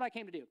says, that's what I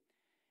came to do.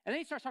 And then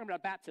he starts talking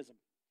about baptism.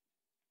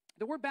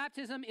 The word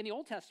baptism in the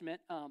Old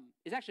Testament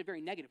is actually a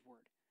very negative word.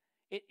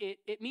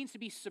 It means to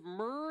be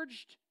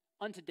submerged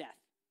unto death,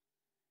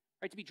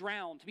 right? To be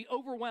drowned, to be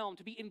overwhelmed,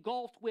 to be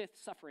engulfed with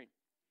suffering.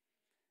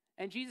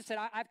 And Jesus said,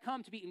 I've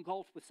come to be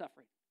engulfed with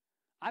suffering.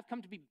 I've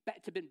come to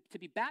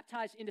be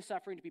baptized into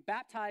suffering, to be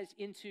baptized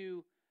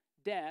into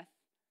death,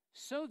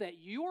 so that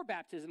your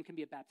baptism can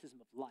be a baptism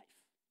of life.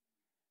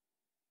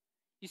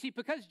 You see,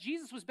 because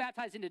Jesus was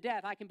baptized into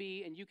death, I can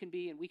be, and you can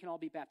be, and we can all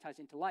be baptized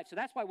into life. So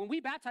that's why when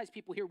we baptize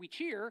people here, we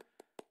cheer,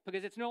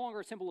 because it's no longer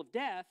a symbol of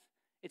death,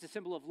 it's a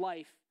symbol of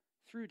life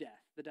through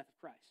death, the death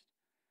of Christ.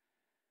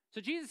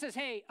 So Jesus says,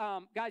 hey,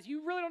 guys,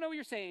 you really don't know what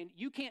you're saying.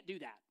 You can't do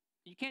that.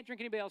 You can't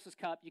drink anybody else's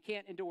cup. You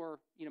can't endure,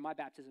 my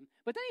baptism.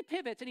 But then he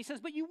pivots and he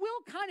says, but you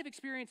will kind of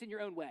experience in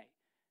your own way.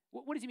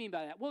 What does he mean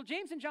by that? Well,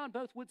 James and John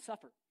both would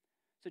suffer.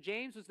 So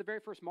James was the very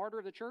first martyr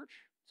of the church.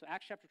 So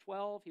Acts chapter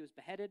 12, he was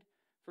beheaded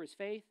for his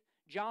faith.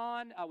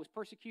 John was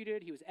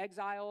persecuted. He was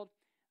exiled.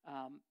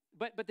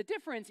 But the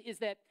difference is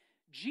that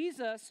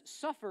Jesus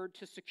suffered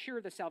to secure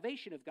the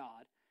salvation of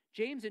God.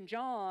 James and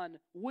John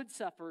would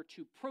suffer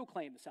to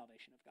proclaim the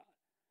salvation of God.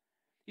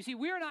 You see,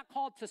 we are not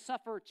called to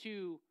suffer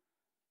to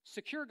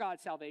secure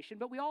God's salvation,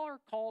 but we all are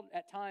called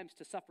at times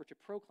to suffer to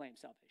proclaim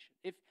salvation.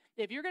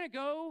 If you're going to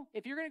go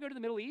to the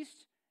Middle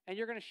East and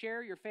you're going to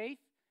share your faith,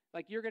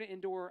 like you're going to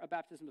endure a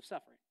baptism of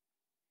suffering.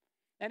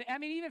 And I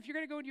mean, even if you're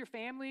going to go into your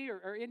family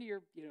or into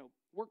your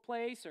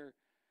workplace, or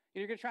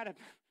you're going to try to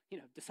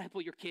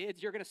disciple your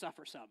kids, you're going to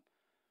suffer some,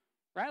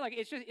 right? Like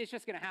it's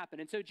just going to happen.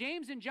 And so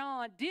James and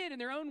John did in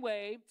their own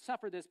way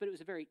suffer this, but it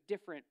was a very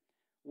different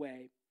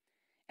way.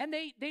 And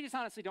they just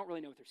honestly don't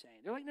really know what they're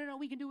saying. They're like, no,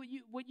 we can do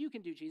what you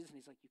can do, Jesus. And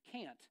he's like, you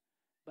can't,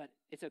 but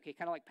it's okay.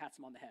 Kind of like pats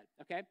them on the head,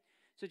 okay?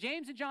 So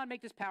James and John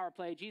make this power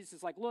play. Jesus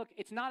is like, look,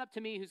 it's not up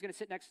to me who's going to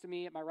sit next to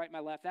me at my right and my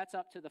left. That's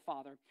up to the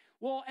Father.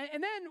 Well,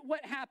 and then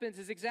what happens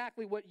is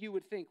exactly what you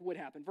would think would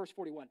happen. Verse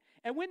 41.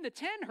 And when the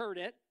 10 heard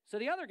it, so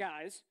the other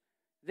guys,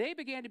 they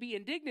began to be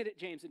indignant at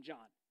James and John.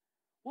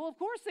 Well, of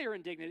course they are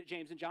indignant at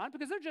James and John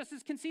because they're just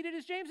as conceited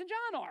as James and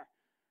John are.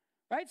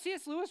 Right?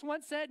 C.S. Lewis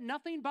once said,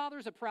 nothing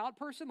bothers a proud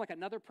person like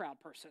another proud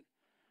person.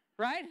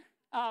 Right?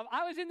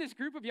 I was in this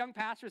group of young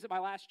pastors at my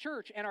last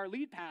church, and our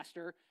lead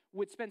pastor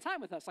would spend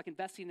time with us, like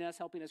investing in us,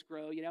 helping us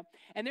grow,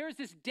 And there was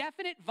this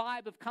definite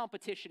vibe of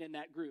competition in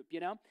that group,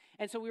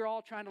 And so we were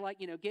all trying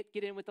to,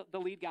 get in with the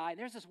lead guy. And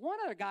there's this one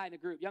other guy in the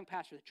group, young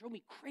pastor, that drove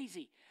me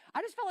crazy.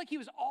 I just felt like he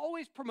was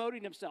always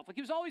promoting himself. Like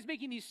he was always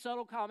making these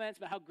subtle comments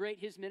about how great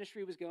his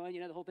ministry was going.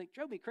 The whole thing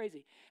drove me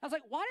crazy. I was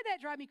like, why did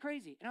that drive me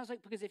crazy? And I was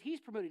like, because if he's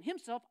promoting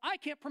himself, I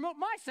can't promote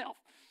myself.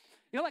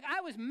 Like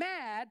I was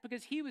mad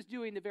because he was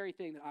doing the very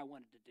thing that I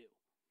wanted to do.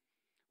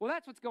 Well,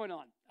 that's what's going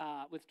on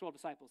with 12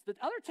 disciples. The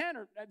other 10,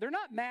 they're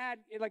not mad.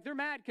 Like, they're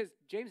mad because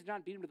James and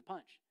John beat them to the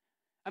punch.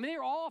 I mean, they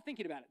were all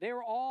thinking about it. They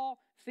were all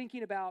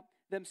thinking about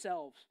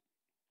themselves.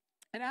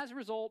 And as a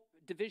result,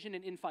 division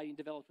and infighting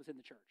developed within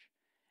the church.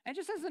 And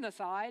just as an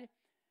aside,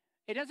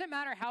 it doesn't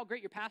matter how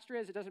great your pastor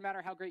is. It doesn't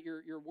matter how great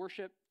your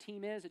worship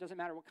team is. It doesn't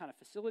matter what kind of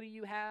facility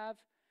you have.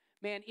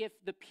 Man, if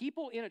the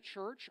people in a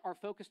church are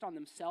focused on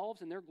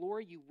themselves and their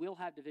glory, you will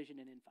have division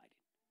and infighting.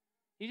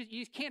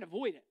 You just can't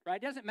avoid it,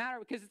 right? It doesn't matter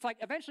because it's like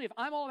eventually if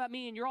I'm all about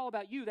me and you're all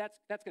about you,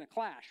 that's going to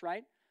clash,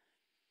 right?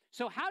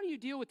 So how do you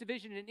deal with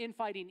division and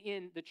infighting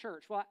in the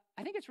church? Well,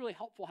 I think it's really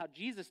helpful how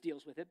Jesus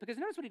deals with it because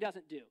notice what he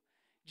doesn't do.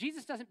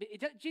 Jesus doesn't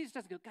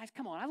go, guys,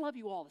 come on, I love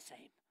you all the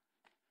same.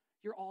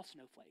 You're all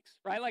snowflakes,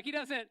 right? Like he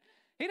doesn't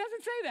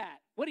say that.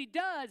 What he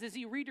does is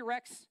he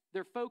redirects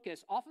their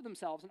focus off of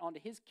themselves and onto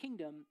his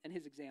kingdom and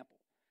his example.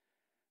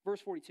 Verse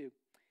 42.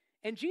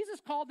 And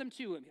Jesus called them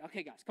to him.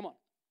 Okay, guys, come on.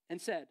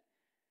 And said,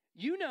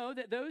 you know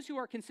that those who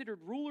are considered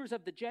rulers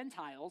of the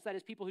Gentiles, that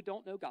is people who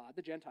don't know God,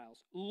 the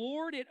Gentiles,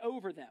 lord it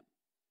over them,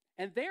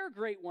 and their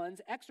great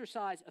ones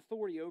exercise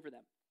authority over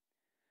them.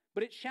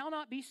 But it shall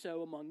not be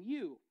so among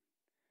you.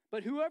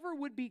 But whoever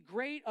would be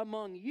great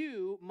among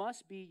you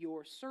must be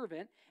your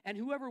servant, and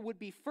whoever would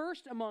be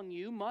first among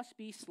you must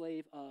be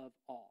slave of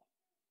all.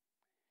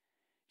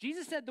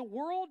 Jesus said the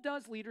world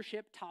does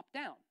leadership top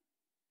down.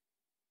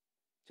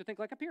 So think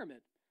like a pyramid.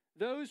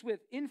 Those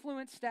with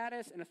influence,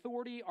 status, and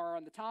authority are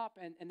on the top,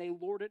 and they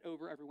lord it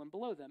over everyone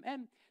below them.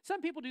 And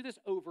some people do this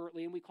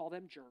overtly, and we call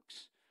them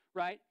jerks,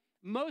 right?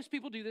 Most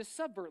people do this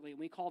subvertly, and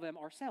we call them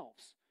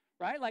ourselves,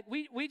 right? Like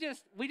we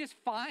just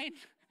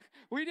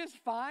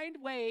find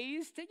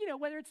ways to,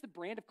 whether it's the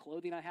brand of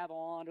clothing I have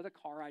on, or the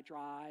car I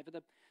drive,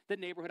 or the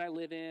neighborhood I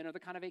live in, or the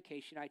kind of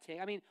vacation I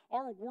take. I mean,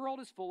 our world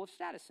is full of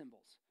status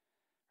symbols,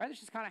 right?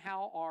 This is kind of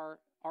how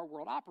our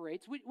world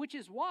operates, which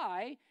is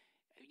why,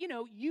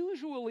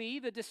 usually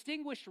the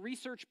distinguished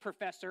research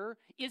professor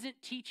isn't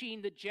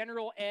teaching the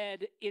general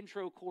ed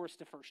intro course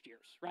to first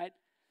years, right?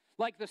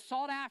 Like the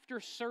sought-after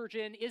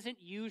surgeon isn't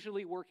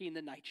usually working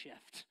the night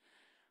shift,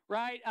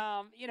 right?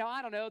 I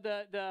don't know,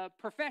 the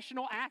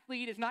professional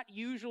athlete is not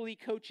usually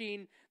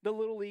coaching the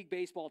Little League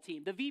baseball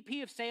team. The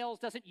VP of sales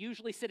doesn't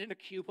usually sit in a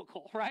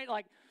cubicle, right?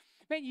 Like,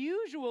 Man,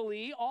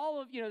 usually all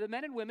of, the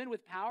men and women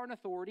with power and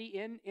authority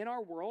in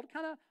our world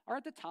kind of are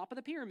at the top of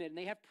the pyramid, and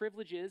they have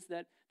privileges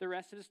that the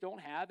rest of us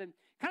don't have. And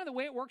kind of the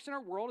way it works in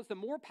our world is the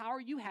more power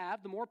you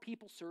have, the more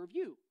people serve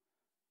you,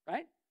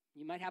 right?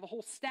 You might have a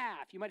whole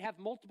staff. You might have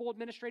multiple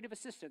administrative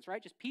assistants,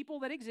 right? Just people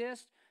that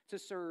exist to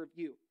serve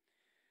you.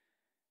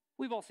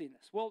 We've all seen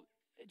this. Well,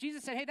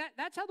 Jesus said, hey,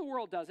 that's how the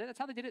world does it. That's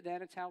how they did it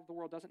then. It's how the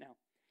world does it now.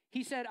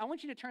 He said, I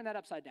want you to turn that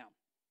upside down.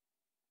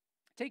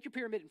 Take your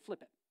pyramid and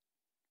flip it.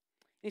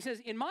 And he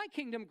says, in my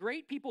kingdom,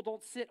 great people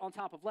don't sit on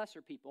top of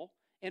lesser people.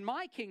 In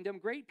my kingdom,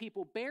 great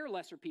people bear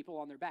lesser people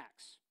on their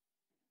backs.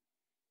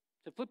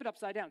 So flip it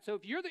upside down. So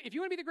if you want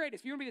to be the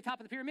greatest, if you want to be the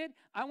top of the pyramid,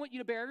 I want you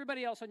to bear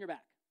everybody else on your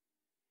back.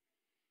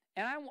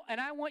 And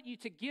I want you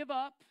to give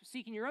up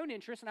seeking your own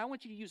interests, and I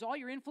want you to use all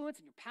your influence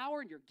and your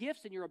power and your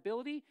gifts and your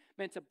ability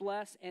meant to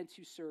bless and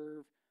to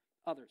serve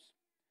others.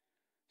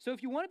 So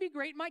if you want to be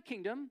great in my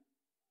kingdom,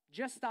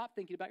 just stop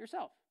thinking about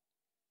yourself.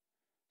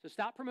 So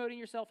stop promoting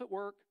yourself at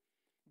work.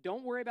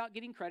 Don't worry about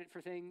getting credit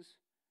for things,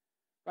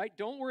 right?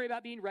 Don't worry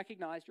about being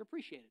recognized or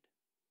appreciated.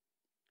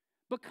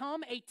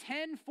 Become a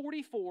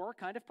 1044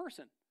 kind of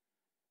person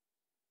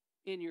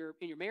in your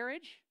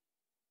marriage,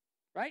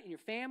 right? In your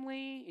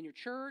family, in your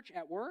church,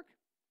 at work.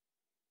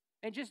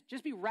 And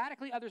just be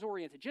radically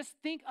others-oriented. Just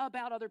think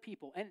about other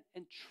people.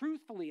 And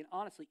truthfully and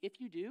honestly, if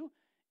you do,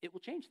 it will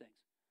change things.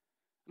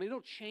 I mean,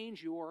 it'll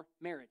change your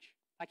marriage.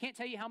 I can't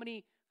tell you how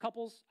many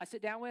couples I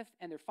sit down with,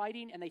 and they're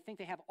fighting, and they think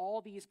they have all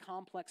these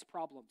complex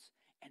problems,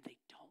 and they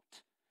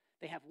don't.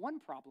 They have one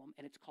problem,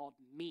 and it's called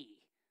me.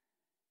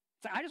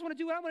 It's like, I just want to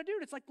do what I want to do.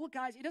 And it's like, look,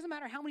 guys, it doesn't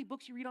matter how many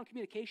books you read on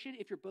communication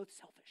if you're both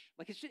selfish.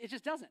 Like, it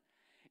just doesn't.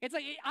 It's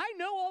like, I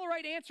know all the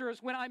right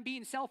answers when I'm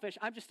being selfish.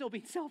 I'm just still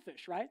being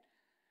selfish, right?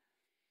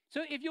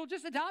 So if you'll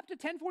just adopt a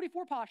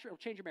 1044 posture, it'll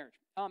change your marriage.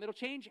 It'll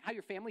change how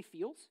your family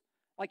feels.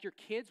 Like, your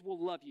kids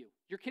will love you.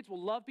 Your kids will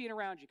love being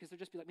around you because they'll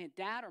just be like, man,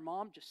 dad or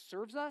mom just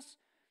serves us.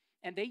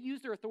 And they use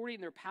their authority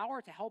and their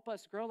power to help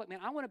us grow. Like, man,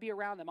 I want to be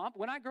around them.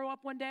 When I grow up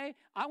one day,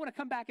 I want to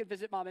come back and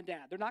visit mom and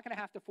dad. They're not going to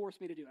have to force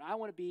me to do it. I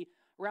want to be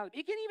around them.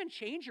 It can even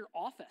change your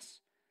office.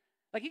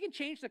 Like, it can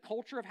change the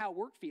culture of how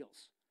work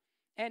feels.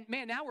 And,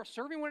 man, now we're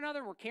serving one another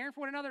and we're caring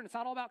for one another, and it's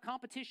not all about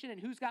competition and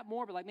who's got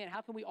more, but, like, man,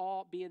 how can we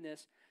all be in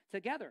this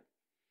together?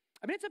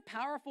 I mean, it's a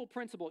powerful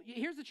principle.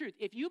 Here's the truth.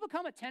 If you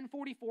become a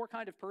 1044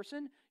 kind of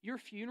person, your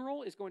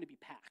funeral is going to be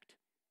packed.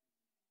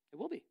 It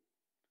will be.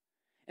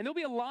 And there'll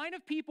be a line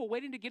of people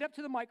waiting to get up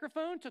to the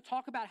microphone to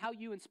talk about how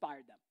you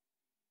inspired them.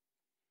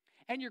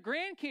 And your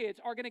grandkids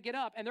are going to get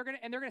up, and they're going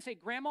to say,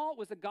 Grandma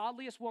was the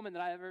godliest woman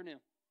that I ever knew.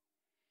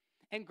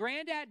 And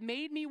Granddad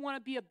made me want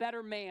to be a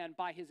better man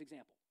by his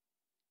example.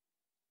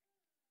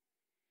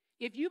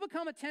 If you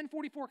become a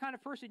 1044 kind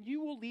of person,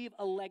 you will leave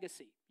a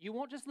legacy. You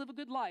won't just live a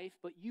good life,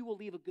 but you will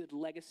leave a good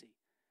legacy.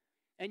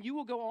 And you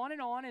will go on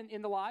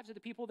in the lives of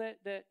the people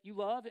that you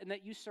love and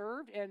that you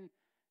served. And,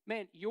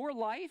 man, your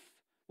life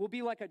will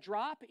be like a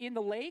drop in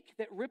the lake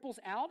that ripples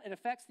out and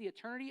affects the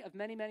eternity of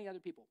many, many other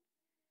people.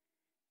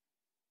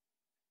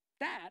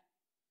 That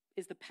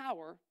is the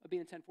power of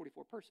being a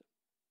 1044 person.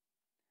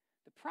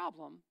 The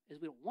problem is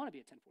we don't want to be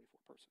a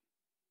 1044 person.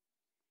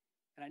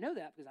 And I know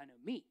that because I know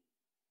me.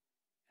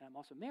 And I'm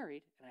also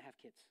married, and I have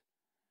kids.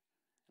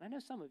 And I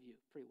know some of you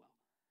pretty well.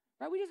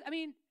 Right?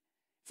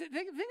 The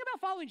thing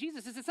about following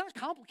Jesus is it's not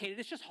complicated.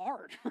 It's just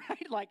hard,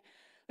 right? Like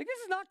this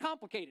is not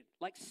complicated.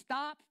 Like,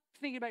 stop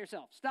thinking about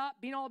yourself. Stop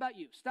being all about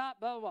you. Stop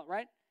blah, blah, blah,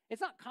 right?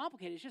 It's not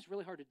complicated. It's just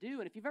really hard to do.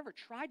 And if you've ever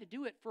tried to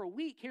do it for a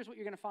week, here's what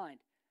you're going to find.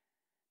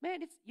 Man,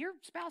 your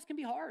spouse can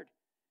be hard.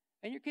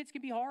 And your kids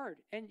can be hard.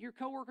 And your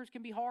coworkers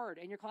can be hard.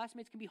 And your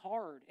classmates can be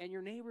hard. And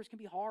your neighbors can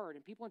be hard.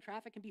 And people in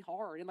traffic can be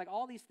hard. And, like,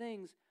 all these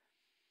things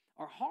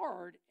are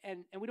hard,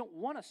 and we don't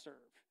want to serve.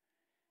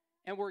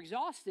 And we're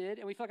exhausted,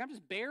 and we feel like I'm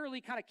just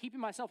barely kind of keeping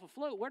myself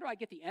afloat. Where do I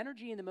get the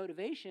energy and the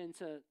motivation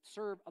to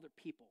serve other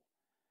people?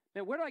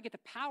 Man, where do I get the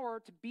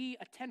power to be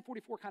a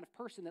 1044 kind of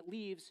person that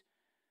leaves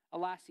a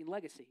lasting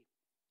legacy?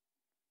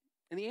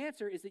 And the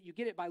answer is that you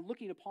get it by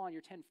looking upon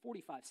your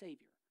 1045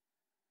 Savior.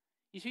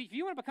 You see, if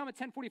you want to become a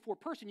 1044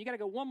 person, you got to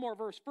go one more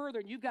verse further,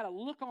 and you've got to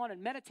look on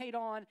and meditate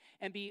on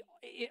and be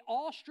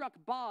awestruck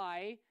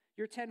by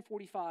your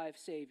 1045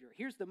 Savior.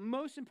 Here's the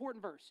most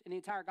important verse in the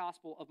entire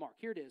Gospel of Mark.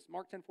 Here it is,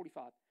 Mark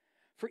 10:45.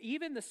 For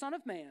even the Son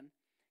of Man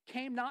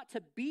came not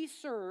to be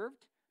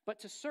served, but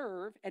to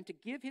serve and to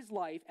give his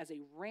life as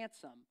a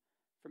ransom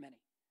for many.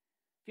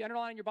 If you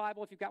underline in your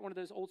Bible, if you've got one of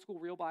those old school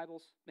real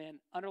Bibles, man,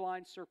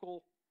 underline,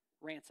 circle,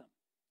 ransom.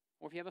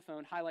 Or if you have a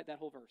phone, highlight that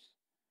whole verse.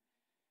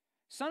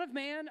 Son of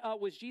Man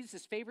was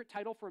Jesus' favorite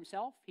title for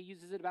himself. He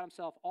uses it about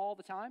himself all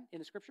the time in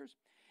the scriptures.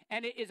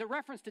 And it is a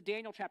reference to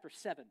Daniel chapter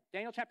 7.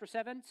 Daniel chapter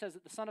 7 says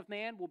that the Son of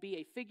Man will be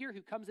a figure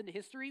who comes into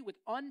history with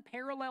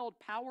unparalleled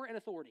power and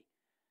authority.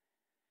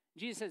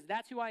 Jesus says,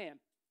 that's who I am.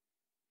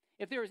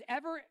 If there's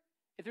ever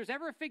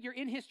a figure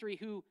in history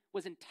who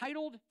was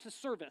entitled to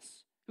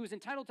service, who was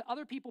entitled to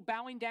other people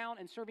bowing down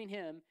and serving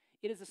him,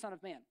 it is the Son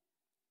of Man.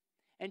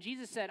 And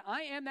Jesus said,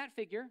 I am that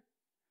figure.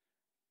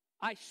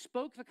 I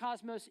spoke the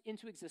cosmos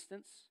into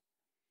existence,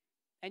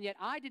 and yet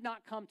I did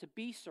not come to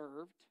be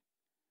served,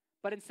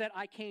 but instead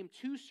I came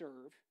to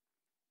serve.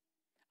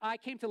 I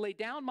came to lay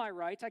down my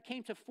rights. I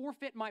came to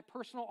forfeit my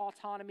personal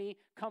autonomy,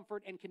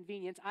 comfort, and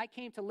convenience. I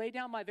came to lay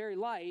down my very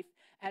life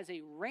as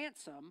a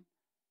ransom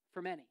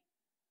for many.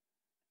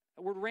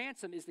 The word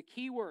ransom is the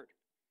key word.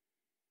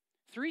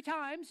 3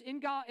 times in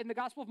the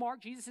Gospel of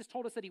Mark, Jesus has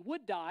told us that he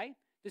would die.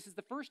 This is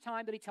the first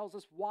time that he tells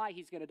us why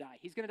he's going to die.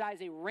 He's going to die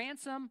as a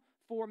ransom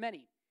for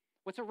many.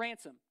 What's a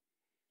ransom?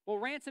 Well,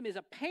 ransom is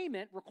a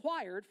payment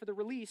required for the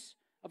release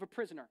of a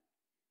prisoner.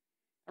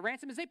 A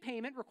ransom is a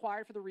payment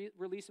required for the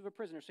release of a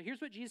prisoner. So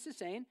here's what Jesus is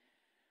saying.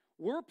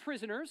 We're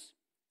prisoners,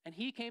 and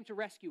he came to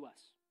rescue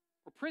us.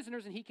 We're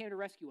prisoners, and he came to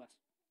rescue us.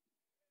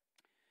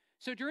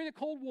 So during the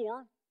Cold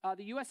War,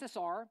 the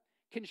USSR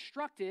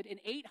constructed an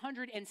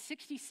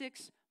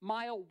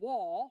 866-mile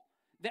wall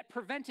that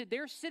prevented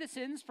their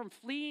citizens from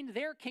fleeing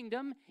their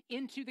kingdom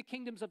into the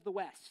kingdoms of the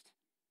West.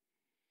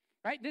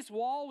 Right? This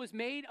wall was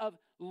made of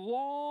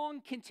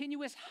long,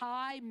 continuous,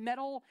 high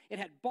metal. It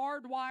had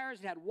barbed wires.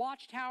 It had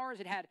watchtowers.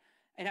 It had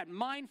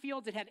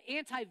minefields. It had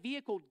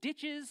anti-vehicle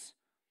ditches.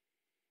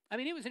 I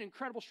mean, it was an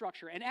incredible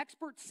structure. And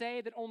experts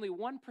say that only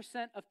 1%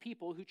 of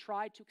people who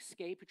tried to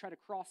escape, who tried to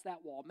cross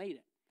that wall, made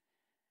it.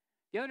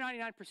 The other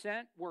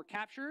 99% were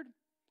captured,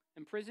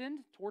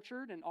 imprisoned,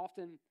 tortured, and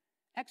often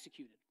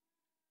executed.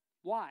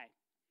 Why?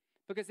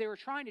 Because they were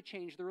trying to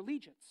change their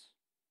allegiance.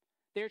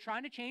 They were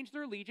trying to change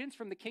their allegiance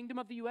from the kingdom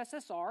of the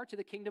USSR to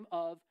the kingdom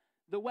of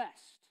the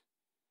West.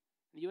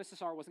 The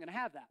USSR wasn't going to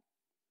have that.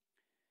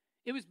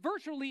 It was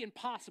virtually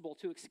impossible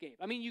to escape.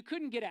 I mean, you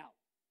couldn't get out.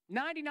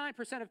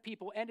 99% of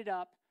people ended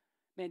up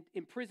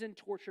imprisoned,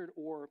 tortured,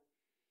 or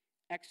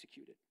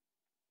executed.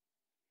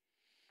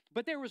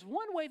 But there was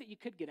one way that you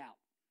could get out.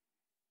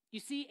 You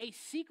see, a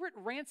secret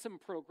ransom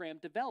program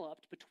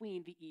developed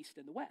between the East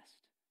and the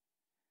West.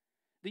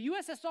 The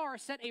USSR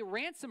set a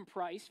ransom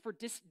price for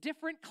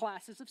different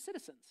classes of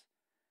citizens.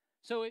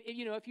 So,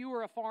 if you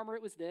were a farmer,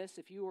 it was this.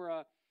 If you were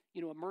a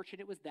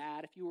merchant, it was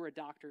that. If you were a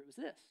doctor, it was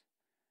this.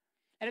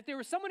 And if there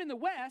was someone in the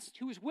West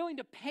who was willing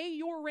to pay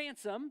your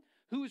ransom,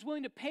 who was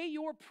willing to pay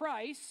your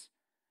price,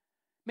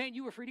 man,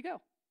 you were free to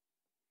go.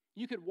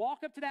 You could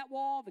walk up to that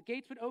wall, the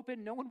gates would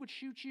open, no one would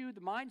shoot you,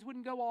 the mines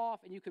wouldn't go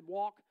off, and you could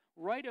walk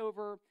right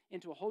over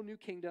into a whole new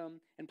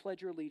kingdom and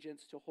pledge your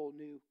allegiance to a whole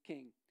new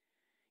king.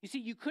 You see,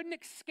 you couldn't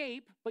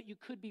escape, but you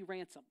could be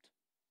ransomed.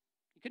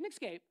 You couldn't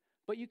escape,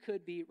 but you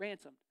could be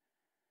ransomed.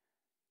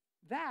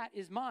 That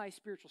is my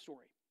spiritual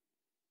story.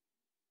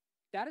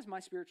 That is my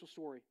spiritual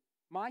story.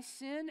 My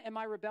sin and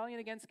my rebellion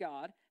against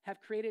God have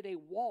created a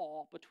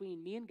wall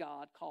between me and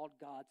God called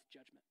God's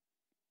judgment.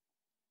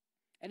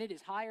 And it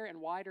is higher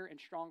and wider and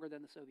stronger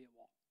than the Soviet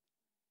wall.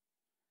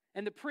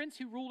 And the prince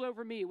who ruled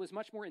over me was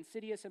much more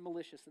insidious and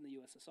malicious than the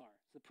USSR.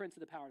 It's the prince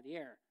of the power of the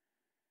air.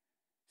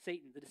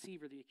 Satan, the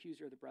deceiver, the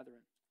accuser of the brethren.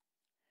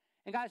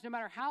 And guys, no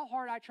matter how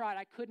hard I tried,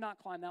 I could not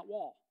climb that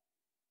wall.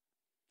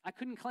 I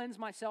couldn't cleanse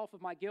myself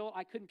of my guilt.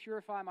 I couldn't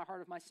purify my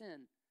heart of my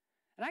sin.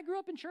 And I grew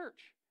up in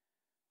church.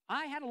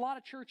 I had a lot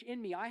of church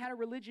in me. I had a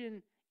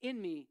religion in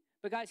me.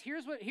 But guys,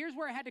 here's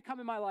where I had to come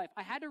in my life.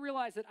 I had to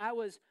realize that I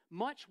was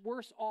much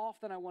worse off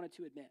than I wanted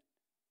to admit.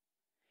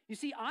 You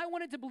see, I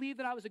wanted to believe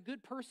that I was a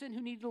good person who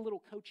needed a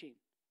little coaching.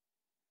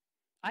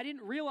 I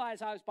didn't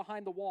realize I was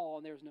behind the wall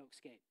and there was no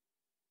escape.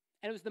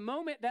 And it was the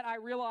moment that I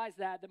realized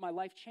that my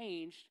life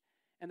changed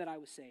and that I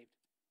was saved.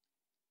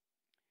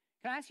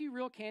 Can I ask you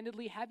real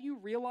candidly, have you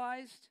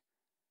realized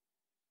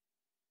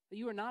that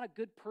you are not a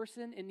good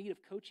person in need of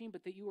coaching,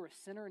 but that you are a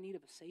sinner in need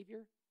of a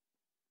Savior?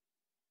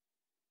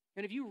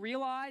 And if you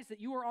realize that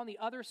you are on the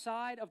other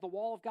side of the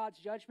wall of God's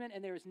judgment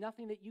and there is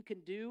nothing that you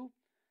can do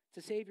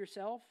to save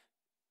yourself,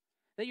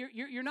 that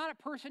you're not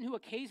a person who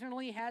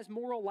occasionally has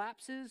moral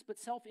lapses, but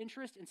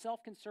self-interest and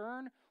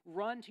self-concern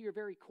run to your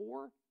very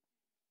core.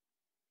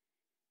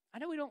 I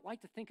know we don't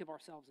like to think of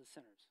ourselves as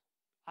sinners.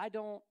 I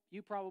don't.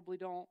 You probably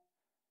don't.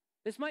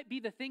 This might be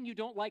the thing you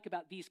don't like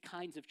about these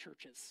kinds of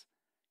churches.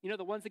 You know,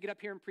 the ones that get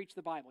up here and preach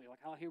the Bible. You're like,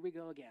 oh, here we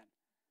go again.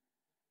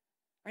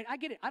 Right? I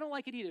get it. I don't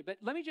like it either. But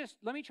let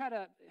me try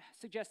to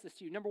suggest this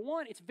to you. Number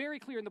one, it's very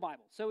clear in the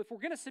Bible. So if we're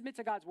going to submit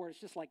to God's word, it's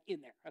just like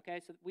in there.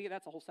 Okay? So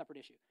that's a whole separate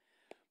issue.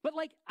 But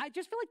I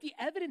just feel like the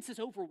evidence is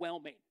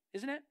overwhelming,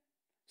 isn't it?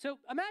 So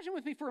imagine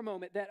with me for a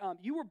moment that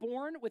you were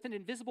born with an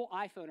invisible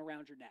iPhone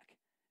around your neck.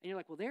 And you're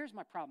like, well, there's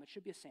my problem. It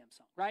should be a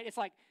Samsung, right? It's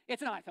like,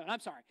 it's an iPhone. I'm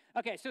sorry.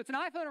 Okay, so it's an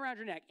iPhone around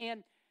your neck.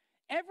 And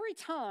every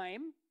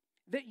time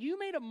that you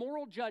made a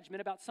moral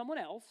judgment about someone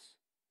else,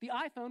 the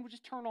iPhone would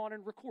just turn on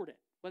and record it,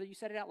 whether you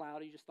said it out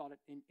loud or you just thought it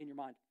in your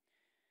mind.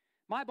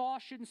 My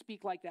boss shouldn't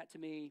speak like that to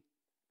me.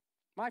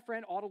 My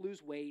friend ought to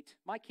lose weight.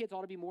 My kids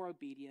ought to be more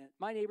obedient.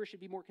 My neighbor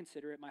should be more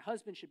considerate. My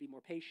husband should be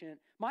more patient.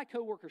 My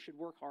coworker should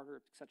work harder,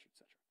 et cetera, et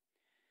cetera.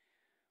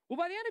 Well,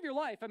 by the end of your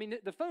life, I mean,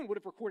 the phone would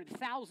have recorded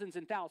thousands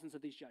and thousands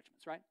of these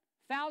judgments, right?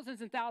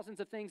 Thousands and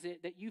thousands of things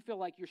that you feel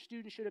like your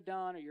student should have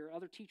done or your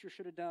other teacher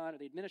should have done or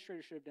the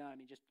administrator should have done. I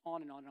mean, just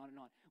on and on and on and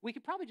on. We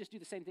could probably just do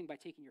the same thing by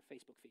taking your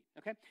Facebook feed,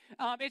 okay?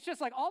 It's just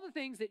like all the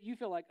things that you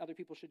feel like other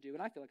people should do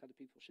and I feel like other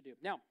people should do.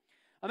 Now,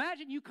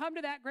 Imagine you come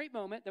to that great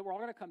moment that we're all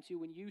going to come to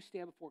when you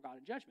stand before God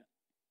in judgment.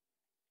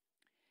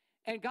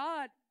 And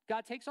God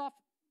takes off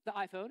the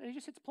iPhone and he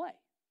just hits play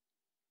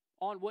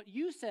on what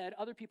you said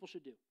other people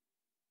should do.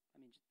 I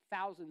mean,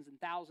 thousands and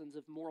thousands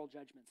of moral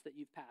judgments that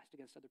you've passed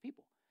against other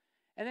people.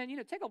 And then,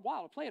 take a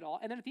while to play it all.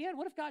 And then at the end,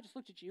 what if God just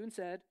looked at you and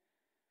said,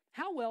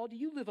 how well do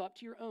you live up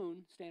to your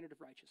own standard of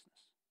righteousness?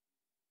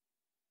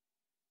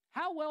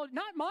 How well,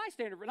 not my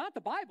standard, not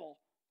the Bible.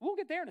 We'll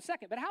get there in a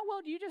second. But how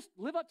well do you just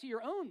live up to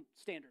your own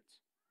standards?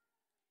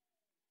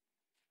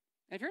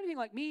 And if you're anything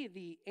like me,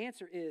 the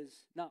answer is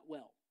not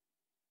well.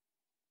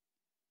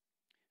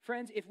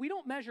 Friends, if we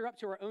don't measure up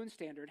to our own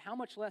standard, how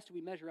much less do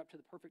we measure up to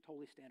the perfect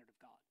holy standard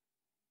of God?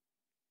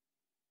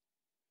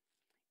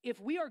 If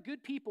we are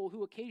good people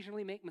who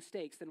occasionally make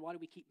mistakes, then why do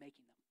we keep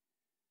making them?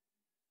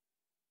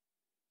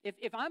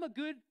 If I'm a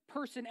good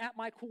person at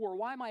my core,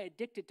 why am I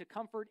addicted to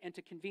comfort and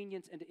to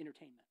convenience and to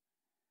entertainment?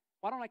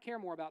 Why don't I care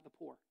more about the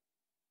poor?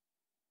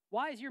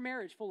 Why is your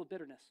marriage full of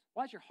bitterness?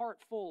 Why is your heart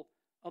full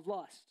of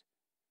lust?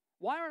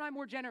 Why aren't I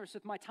more generous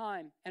with my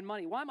time and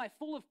money? Why am I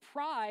full of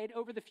pride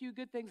over the few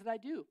good things that I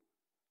do?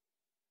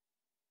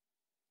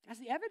 As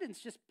the evidence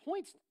just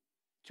points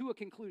to a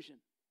conclusion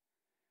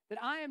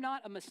that I am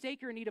not a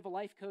mistaker in need of a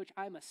life coach,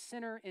 I am a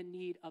sinner in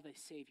need of a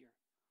Savior.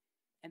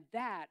 And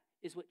that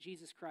is what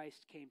Jesus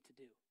Christ came to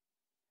do.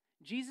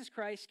 Jesus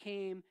Christ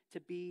came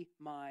to be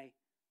my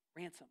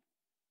ransom.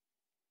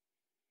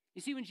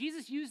 You see, when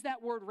Jesus used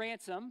that word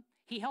ransom,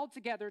 he held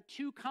together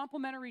two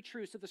complementary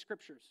truths of the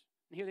Scriptures.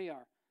 And here they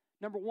are.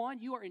 Number one,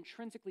 you are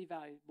intrinsically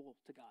valuable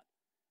to God.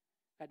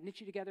 God knit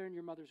you together in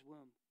your mother's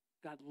womb.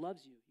 God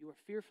loves you. You are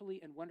fearfully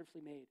and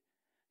wonderfully made.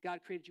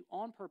 God created you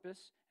on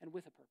purpose and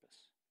with a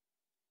purpose.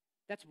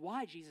 That's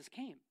why Jesus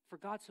came. For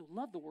God so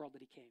loved the world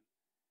that he came.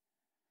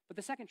 But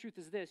the second truth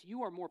is this: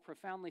 you are more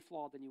profoundly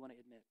flawed than you want to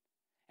admit.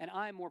 And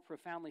I am more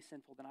profoundly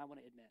sinful than I want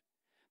to admit.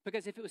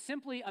 Because if it was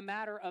simply a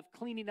matter of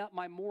cleaning up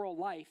my moral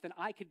life, then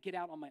I could get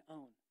out on my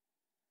own.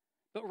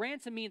 But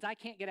ransom means I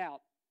can't get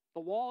out. The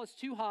wall is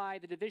too high.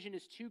 The division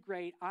is too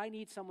great. I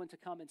need someone to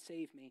come and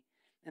save me.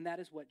 And that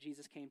is what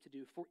Jesus came to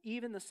do. For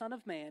even the Son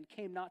of Man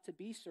came not to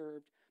be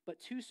served, but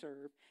to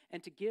serve,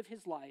 and to give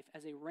his life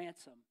as a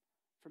ransom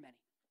for many.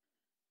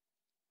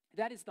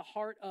 That is the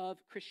heart of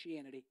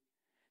Christianity.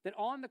 That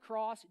on the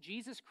cross,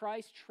 Jesus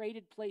Christ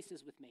traded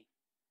places with me.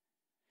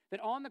 That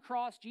on the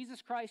cross,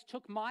 Jesus Christ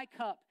took my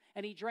cup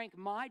and he drank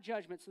my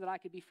judgment so that I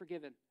could be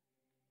forgiven.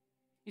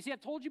 You see,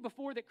 I've told you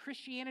before that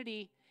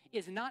Christianity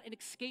is not an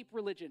escape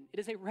religion. It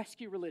is a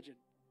rescue religion.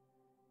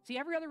 See,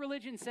 every other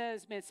religion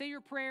says, man, say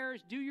your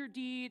prayers, do your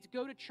deeds,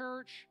 go to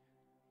church,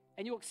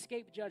 and you'll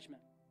escape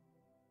judgment.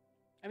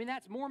 I mean,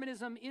 that's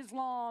Mormonism,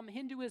 Islam,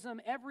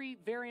 Hinduism, every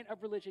variant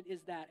of religion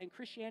is that. And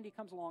Christianity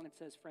comes along and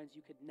says, friends,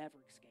 you could never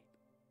escape,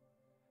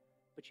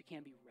 but you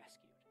can be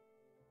rescued.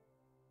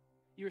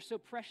 You are so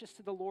precious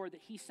to the Lord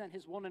that he sent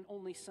his one and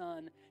only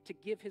Son to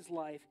give his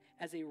life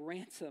as a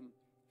ransom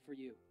for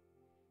you.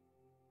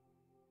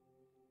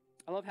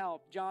 I love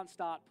how John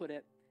Stott put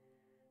it.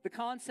 The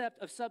concept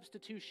of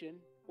substitution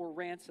or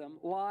ransom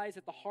lies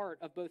at the heart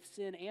of both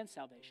sin and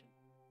salvation.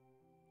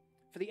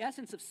 For the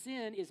essence of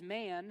sin is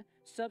man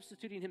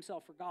substituting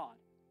himself for God,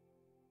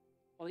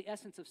 while the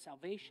essence of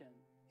salvation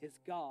is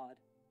God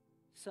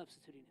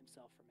substituting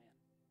himself for man.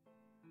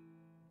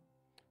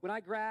 When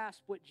I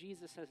grasp what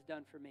Jesus has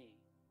done for me,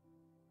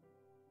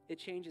 it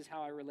changes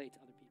how I relate to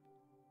other people.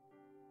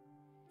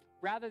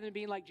 Rather than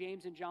being like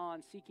James and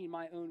John, seeking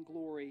my own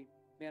glory,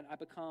 man, I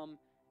become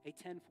a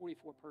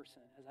 1044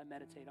 person as I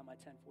meditate on my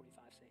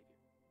 1045 Savior.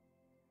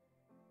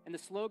 And the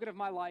slogan of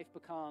my life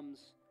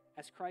becomes,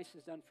 as Christ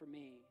has done for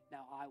me,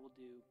 now I will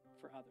do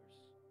for others.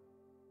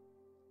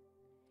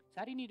 So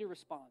how do you need to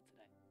respond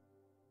today?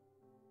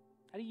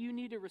 How do you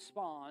need to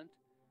respond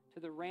to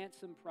the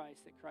ransom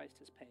price that Christ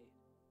has paid?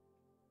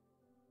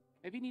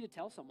 Maybe you need to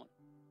tell someone.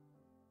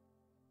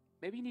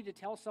 Maybe you need to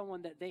tell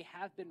someone that they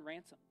have been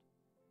ransomed.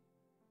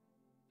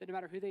 That no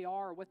matter who they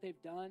are or what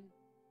they've done,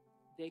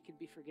 they can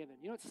be forgiven.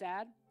 You know what's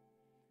sad?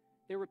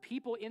 There were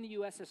people in the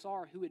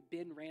USSR who had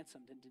been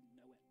ransomed and didn't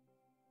know it.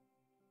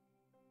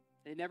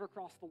 They never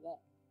crossed the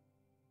wall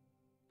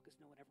because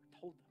no one ever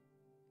told them.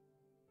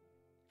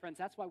 Friends,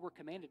 that's why we're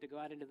commanded to go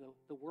out into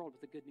the world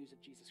with the good news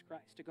of Jesus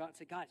Christ. To go out and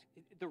say, God,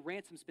 the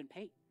ransom's been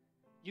paid.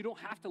 You don't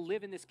have to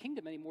live in this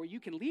kingdom anymore. You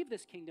can leave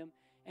this kingdom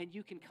and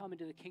you can come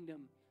into the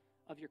kingdom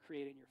of your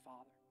Creator and your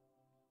Father.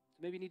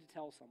 So maybe you need to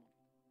tell someone.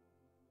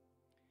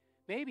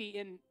 Maybe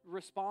in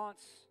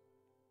response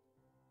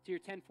to your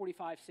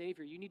 1045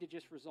 Savior, you need to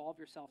just resolve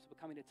yourself to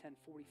becoming a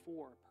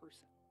 1044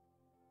 person.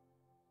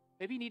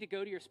 Maybe you need to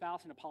go to your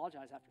spouse and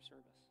apologize after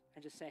service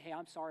and just say, hey,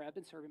 I'm sorry, I've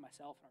been serving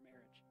myself in our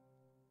marriage.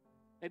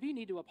 Maybe you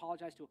need to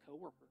apologize to a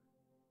coworker.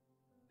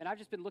 And I've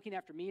just been looking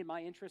after me and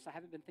my interests. I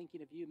haven't been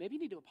thinking of you. Maybe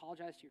you need to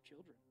apologize to your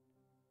children.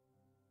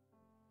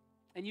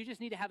 And you just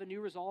need to have a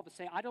new resolve to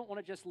say, I don't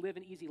want to just live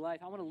an easy life.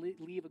 I want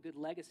to leave a good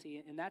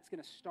legacy. And that's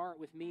going to start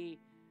with me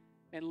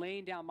and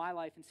laying down my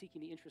life and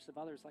seeking the interests of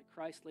others like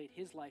Christ laid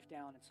his life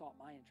down and sought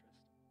my interest.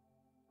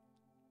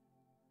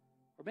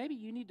 Or maybe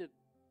you need to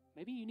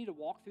Maybe you need to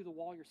walk through the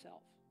wall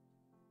yourself.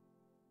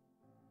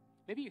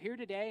 Maybe you're here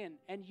today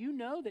and you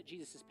know that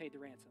Jesus has paid the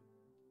ransom.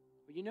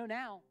 Or you know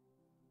now,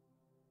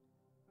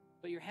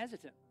 but you're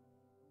hesitant.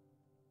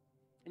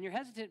 And you're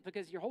hesitant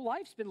because your whole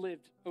life's been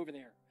lived over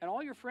there, and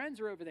all your friends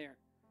are over there.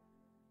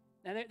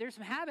 And there's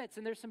some habits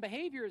and there's some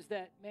behaviors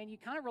that, man, you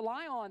kind of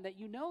rely on that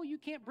you know you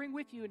can't bring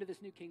with you into this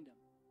new kingdom.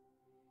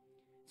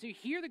 So you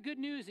hear the good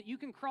news that you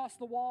can cross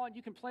the wall and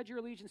you can pledge your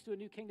allegiance to a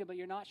new kingdom, but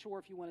you're not sure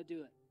if you want to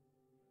do it.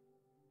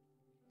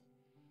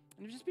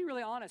 And just be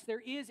really honest,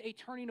 there is a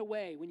turning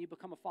away when you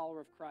become a follower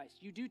of Christ.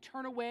 You do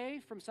turn away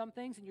from some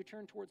things and you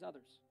turn towards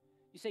others.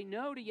 You say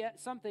no to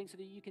some things so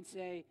that you can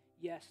say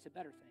yes to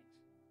better things.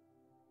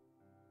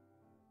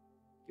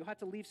 You'll have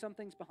to leave some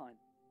things behind.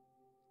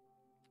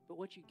 But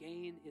what you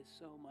gain is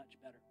so much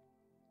better.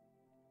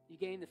 You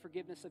gain the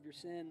forgiveness of your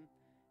sin,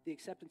 the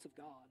acceptance of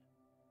God,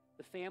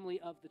 the family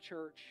of the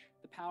church,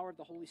 the power of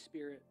the Holy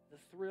Spirit, the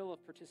thrill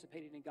of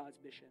participating in God's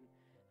mission,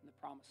 and the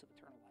promise of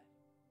eternal life.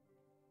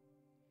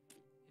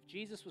 If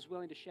Jesus was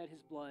willing to shed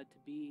his blood to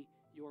be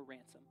your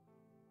ransom,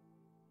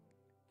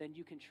 then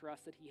you can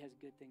trust that he has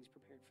good things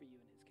prepared for you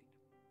in his kingdom.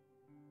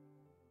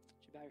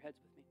 Would you bow your heads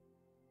with me?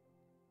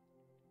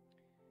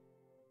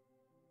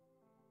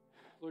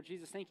 Lord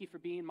Jesus, thank you for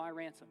being my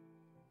ransom.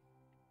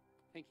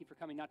 Thank you for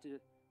coming not to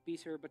be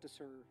served, but to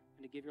serve,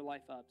 and to give your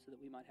life up so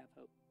that we might have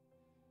hope.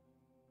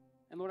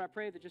 And Lord, I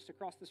pray that just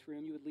across this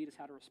room, you would lead us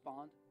how to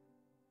respond.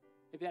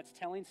 Maybe that's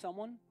telling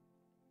someone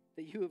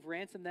that you have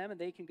ransomed them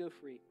and they can go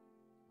free.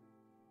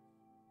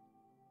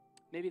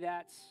 Maybe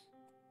that's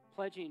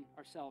pledging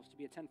ourselves to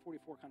be a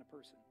 1044 kind of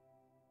person.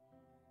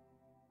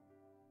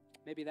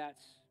 Maybe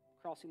that's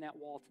crossing that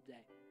wall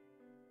today.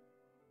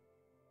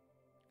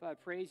 Father,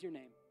 I praise your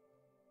name.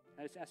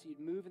 I just ask you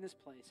to move in this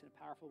place in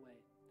a powerful way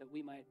that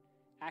we might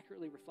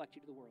accurately reflect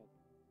you to the world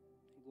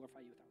and glorify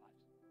you with our lives.